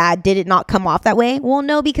felt sad. Did it not come off that way? Well,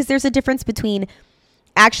 no, because there's a difference between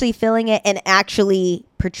actually feeling it and actually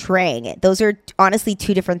portraying it. Those are honestly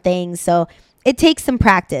two different things. So it takes some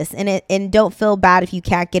practice, and don't feel bad if you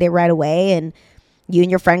can't get it right away. And you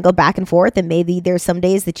and your friend go back and forth, and maybe there's some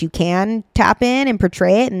days that you can tap in and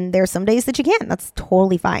portray it, and there's some days that you can't. That's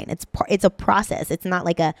totally fine. It's a process. It's not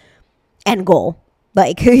like a end goal.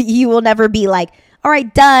 Like you will never be like, all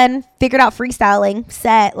right, done, figured out freestyling,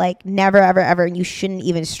 set. Like never, ever, ever. And you shouldn't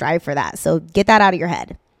even strive for that. So get that out of your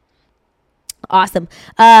head. Awesome.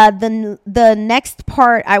 The next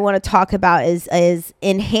part I want to talk about is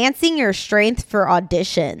enhancing your strength for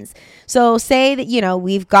auditions. So say that,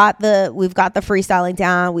 we've got the freestyling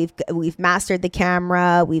down. We've mastered the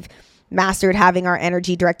camera. We've mastered having our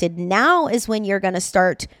energy directed. Now is when you're going to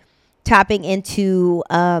start tapping into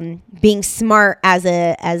being smart as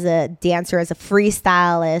a dancer, as a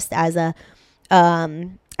freestylist, as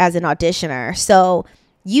an auditioner. So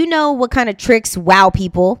what kind of tricks wow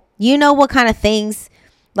people. What kind of things,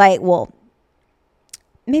 like, well,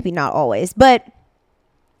 maybe not always, but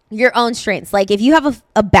your own strengths. Like if you have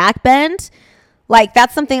a back bend, like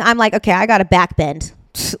that's something I'm like, okay, I got a back bend.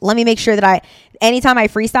 Let me make sure that anytime I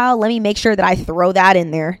freestyle, let me make sure that I throw that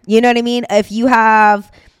in there. You know what I mean? If you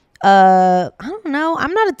have, I don't know,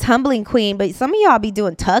 I'm not a tumbling queen, but some of y'all be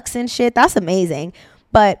doing tucks and shit. That's amazing.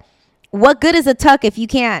 But what good is a tuck if you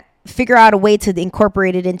can't figure out a way to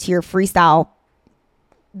incorporate it into your freestyle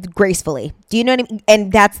gracefully? Do you know what I mean?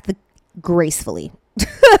 And that's the gracefully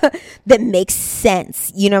that makes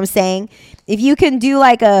sense. You know what I'm saying? If you can do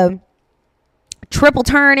like a triple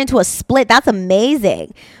turn into a split, that's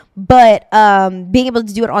amazing. But being able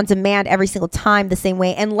to do it on demand every single time the same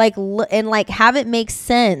way and have it make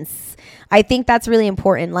sense, I think that's really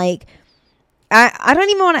important. Like I don't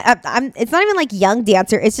even want to, it's not even like young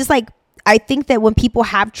dancer. It's just like, I think that when people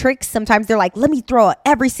have tricks, sometimes they're like, let me throw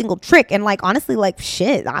every single trick. And like, honestly, like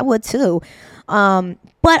shit, I would too.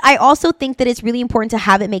 But I also think that it's really important to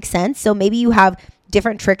have it make sense. So maybe you have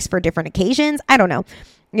different tricks for different occasions. I don't know.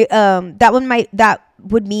 That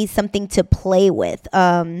would be something to play with.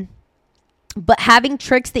 But having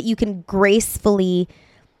tricks that you can gracefully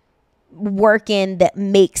work in that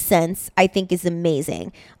makes sense, I think is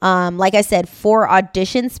amazing. Like I said, for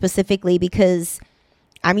auditions specifically, because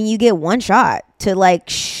you get one shot to like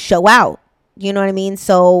show out, you know what I mean?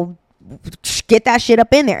 So get that shit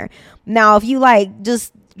up in there. Now, if you like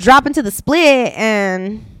just drop into the split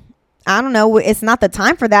and I don't know, it's not the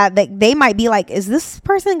time for that. They might be like, is this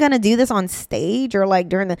person gonna do this on stage or like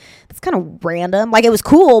during it's kind of random. Like it was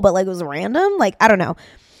cool, but like it was random. Like, I don't know.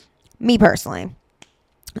 Me personally.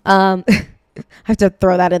 I have to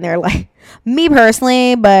throw that in there, like me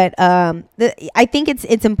personally, but I think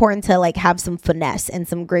it's important to like have some finesse and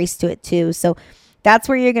some grace to it too. So that's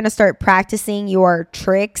where you're gonna start practicing your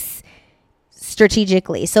tricks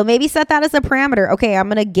strategically. So maybe set that as a parameter. Okay, I'm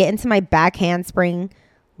gonna get into my back handspring.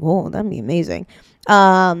 Whoa, that'd be amazing.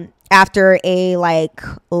 After a like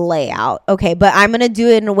layout. Okay, but I'm gonna do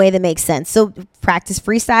it in a way that makes sense. So practice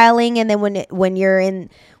freestyling, and then when you're in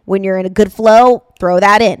a good flow, throw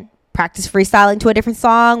that in. Practice freestyling to a different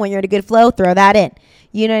song. When you're in a good flow, throw that in.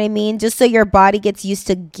 You know what I mean? Just so your body gets used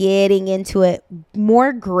to getting into it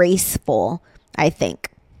more graceful, I think.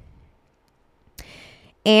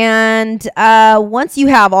 And once you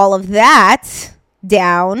have all of that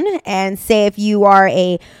down, and say if you are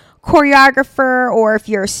a choreographer or if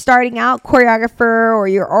you're starting out choreographer or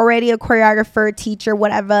you're already a choreographer, teacher,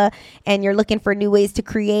 whatever, and you're looking for new ways to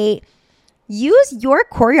create, use your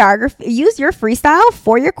choreography, use your freestyle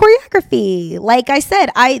for your choreography. Like I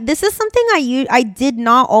said, this is something I did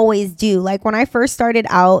not always do. Like when I first started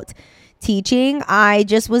out teaching, I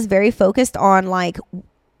just was very focused on like,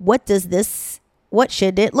 what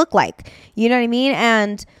should it look like? You know what I mean?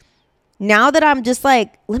 And now that I'm just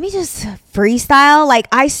like, let me just freestyle. Like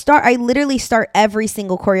I literally start every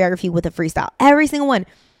single choreography with a freestyle, every single one.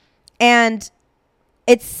 And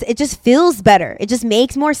it just feels better. It just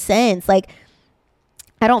makes more sense. Like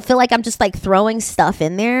I don't feel like I'm just like throwing stuff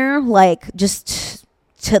in there, like just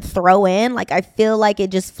to throw in. Like I feel like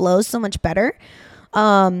it just flows so much better.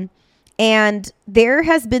 And there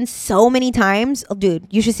has been so many times, oh, dude,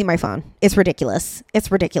 you should see my phone. It's ridiculous.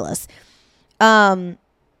 It's ridiculous.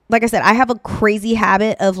 Like I said, I have a crazy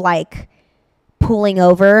habit of like pulling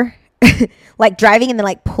over, like driving and then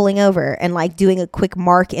like pulling over and like doing a quick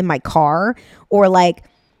mark in my car, or like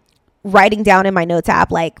writing down in my notes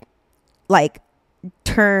app, like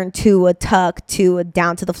turn to a tuck to a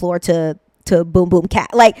down to the floor to boom boom cat.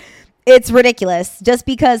 Like it's ridiculous, just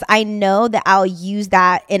because I know that I'll use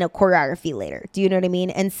that in a choreography later. Do you know what I mean?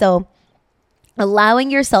 And so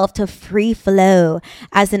allowing yourself to free flow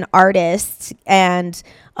as an artist and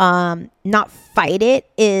not fight it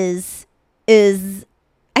is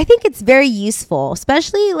I think it's very useful,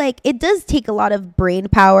 especially like it does take a lot of brain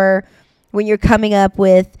power when you're coming up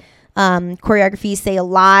with choreography, say a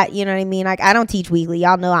lot, you know what I mean? Like I don't teach weekly.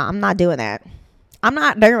 Y'all know I'm not doing that. I'm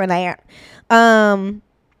not doing that.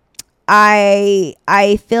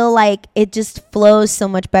 I feel like it just flows so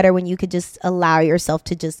much better when you could just allow yourself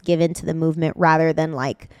to just give into the movement rather than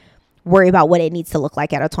like worry about what it needs to look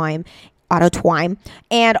like at a time.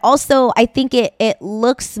 And also I think it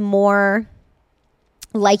looks more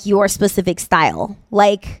like your specific style.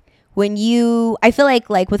 Like I feel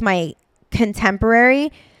like with my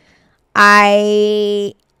contemporary,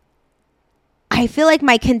 I feel like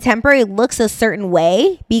my contemporary looks a certain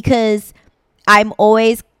way because I'm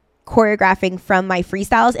always choreographing from my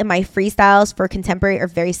freestyles, and my freestyles for contemporary are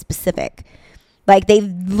very specific. Like they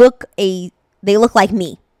look like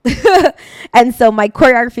me. And so my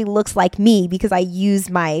choreography looks like me because I use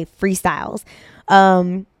my freestyles.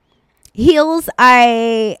 Heels,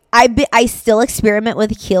 I still experiment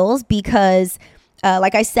with heels because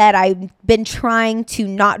like I said, I've been trying to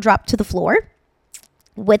not drop to the floor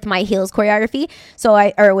with my heels choreography.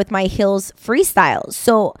 Or with my heels freestyles.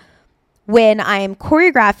 So when I'm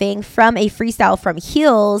choreographing from a freestyle from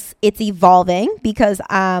heels, it's evolving because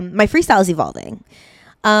my freestyle is evolving.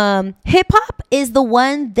 Hip hop is the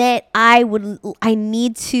one that I want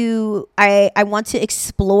to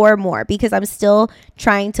explore more because I'm still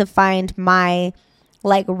trying to find my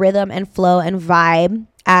like rhythm and flow and vibe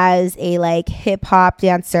as a like hip hop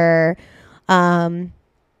dancer. Same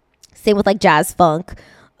with like jazz funk.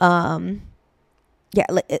 Yeah,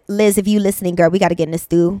 Liz, if you listening, girl, we got to get in the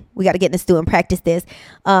stew. We got to get in the stew and practice this.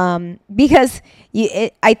 Because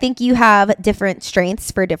I think you have different strengths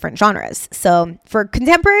for different genres. So for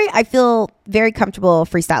contemporary, I feel very comfortable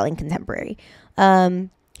freestyling contemporary.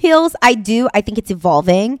 Heels, I think it's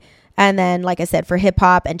evolving. And then, like I said, for hip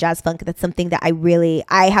hop and jazz funk, that's something that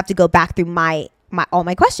I have to go back through all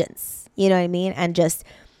my questions. You know what I mean? And just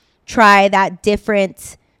try that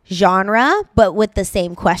different genre but with the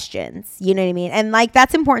same questions, you know what I mean? And like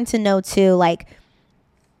that's important to know too. Like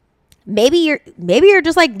maybe you're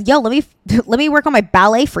just like, yo, let me work on my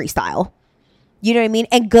ballet freestyle, you know what I mean,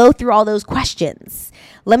 and go through all those questions.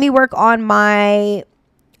 Let me work on my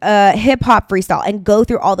hip hop freestyle and go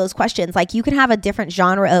through all those questions. Like you can have a different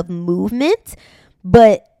genre of movement,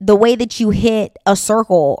 but the way that you hit a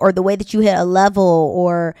circle or the way that you hit a level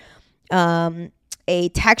or a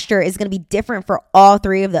texture is going to be different for all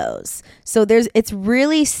three of those. So it's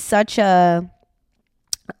really such a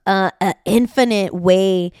infinite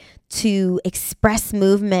way to express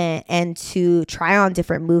movement and to try on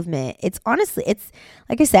different movement. It's honestly, it's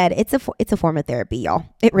like I said, it's a form of therapy, y'all.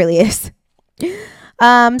 It really is. So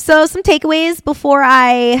some takeaways before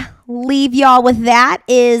I leave y'all with that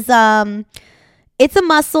is, it's a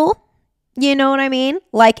muscle. You know what I mean?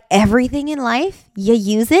 Like everything in life, you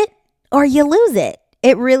use it or you lose it.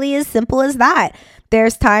 It really is simple as that.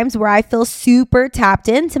 There's times where I feel super tapped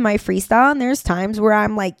into my freestyle, and there's times where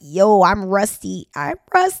I'm like, yo, I'm rusty.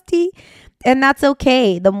 And that's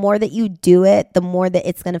okay. The more that you do it, the more that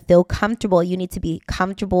it's going to feel comfortable. You need to be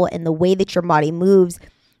comfortable in the way that your body moves.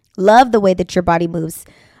 Love the way that your body moves.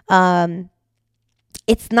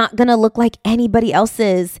 It's not going to look like anybody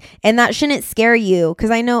else's. And that shouldn't scare you.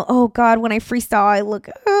 Because I know, oh God, when I freestyle, I look,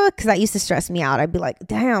 because that used to stress me out. I'd be like,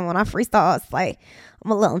 damn, when I freestyle, it's like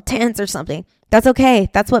I'm a little intense or something. That's okay.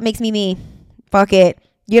 That's what makes me me. Fuck it.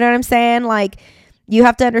 You know what I'm saying? Like, you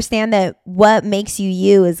have to understand that what makes you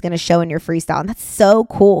you is going to show in your freestyle. And that's so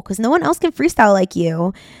cool because no one else can freestyle like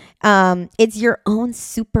you. It's your own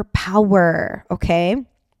superpower. Okay.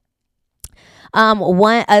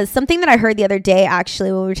 Something that I heard the other day,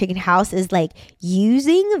 actually, when we were taking house is like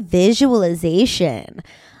using visualization.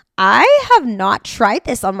 I have not tried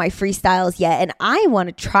this on my freestyles yet, and I want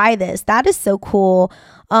to try this. That is so cool.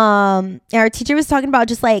 Our teacher was talking about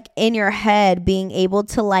just like in your head being able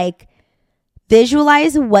to like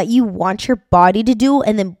visualize what you want your body to do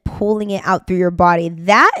and then pulling it out through your body.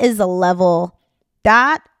 That is a level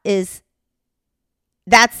that's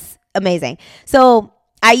amazing. So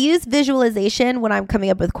I use visualization when I'm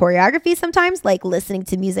coming up with choreography sometimes, like listening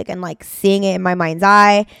to music and like seeing it in my mind's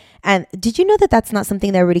eye. And did you know that that's not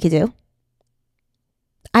something that everybody can do?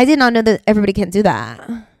 I did not know that everybody can do that.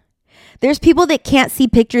 There's people that can't see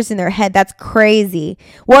pictures in their head. That's crazy.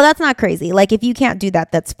 Well, that's not crazy. Like if you can't do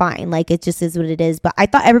that, that's fine. Like it just is what it is. But I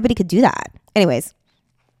thought everybody could do that. Anyways,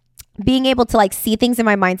 being able to like see things in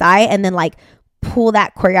my mind's eye and then like pull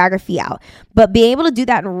that choreography out. But being able to do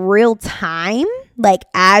that in real time, like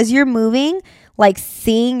as you're moving, like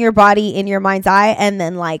seeing your body in your mind's eye and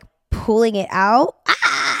then like pulling it out.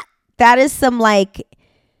 That is some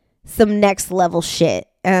next level shit.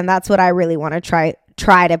 And that's what I really want to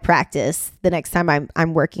try to practice the next time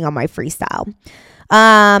I'm working on my freestyle.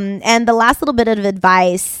 And the last little bit of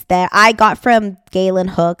advice that I got from Galen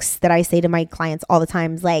Hooks that I say to my clients all the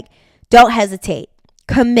time is like, don't hesitate.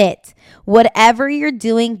 Commit. Whatever you're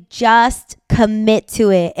doing, just commit to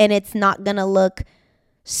it. And it's not going to look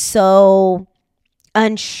so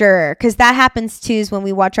unsure. Because that happens too is when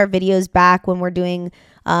we watch our videos back when we're doing,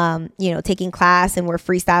 taking class and we're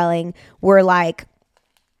freestyling. We're like,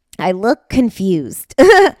 I look confused.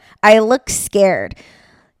 I look scared.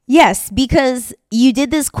 Yes, because you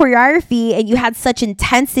did this choreography and you had such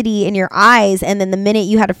intensity in your eyes. And then the minute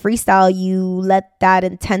you had a freestyle, you let that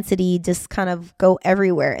intensity just kind of go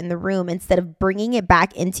everywhere in the room instead of bringing it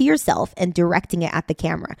back into yourself and directing it at the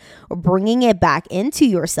camera, or bringing it back into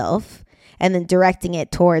yourself and then directing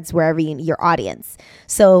it towards wherever your audience.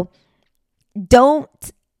 So don't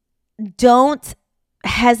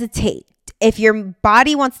hesitate. If your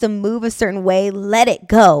body wants to move a certain way, let it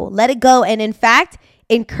go. Let it go. And in fact,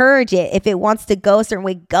 encourage it. If it wants to go a certain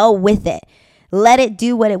way, go with it. Let it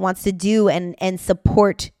do what it wants to do and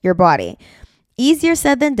support your body. Easier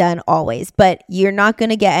said than done always, but you're not going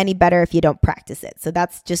to get any better if you don't practice it. So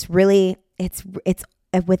that's just really, it's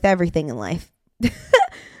with everything in life.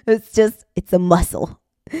 It's a muscle.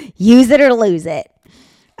 Use it or lose it.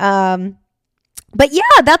 But yeah,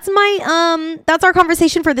 that's our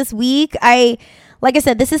conversation for this week. Like I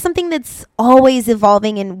said, this is something that's always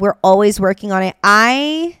evolving and we're always working on it.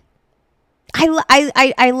 I love it.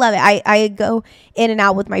 I go in and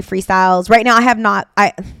out with my freestyles. Right now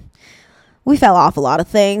we fell off a lot of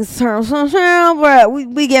things, but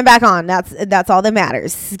we get back on. That's all that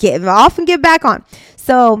matters. Get off and get back on.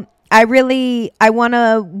 So I want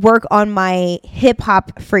to work on my hip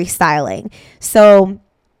hop freestyling. So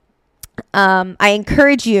I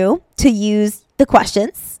encourage you to use the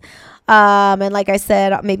questions. And like I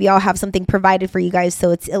said, maybe I'll have something provided for you guys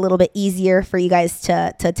so it's a little bit easier for you guys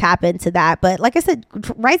to tap into that. But like I said,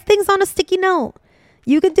 write things on a sticky note.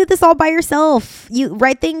 You can do this all by yourself.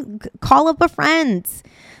 Call up a friend,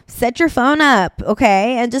 set your phone up,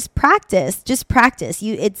 okay? And just practice.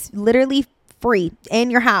 It's literally free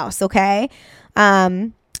in your house, okay?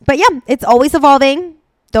 But yeah, it's always evolving.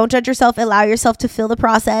 Don't judge yourself. Allow yourself to feel the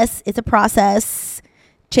process. It's a process.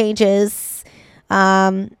 Changes.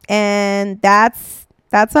 And that's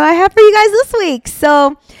what I have for you guys this week.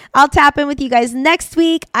 So I'll tap in with you guys next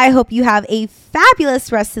week. I hope you have a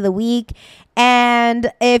fabulous rest of the week.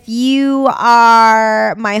 And if you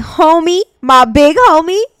are my homie, my big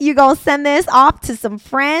homie, you're going to send this off to some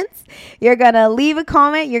friends. You're going to leave a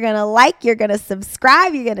comment. You're going to like. You're going to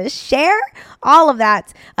subscribe. You're going to share. All of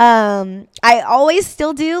that. I always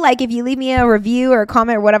still do. Like if you leave me a review or a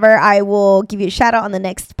comment or whatever, I will give you a shout out on the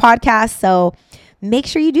next podcast. So make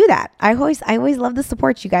sure you do that. I always love the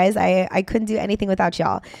support, you guys. I couldn't do anything without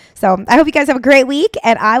y'all. So I hope you guys have a great week,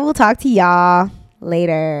 and I will talk to y'all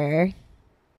later.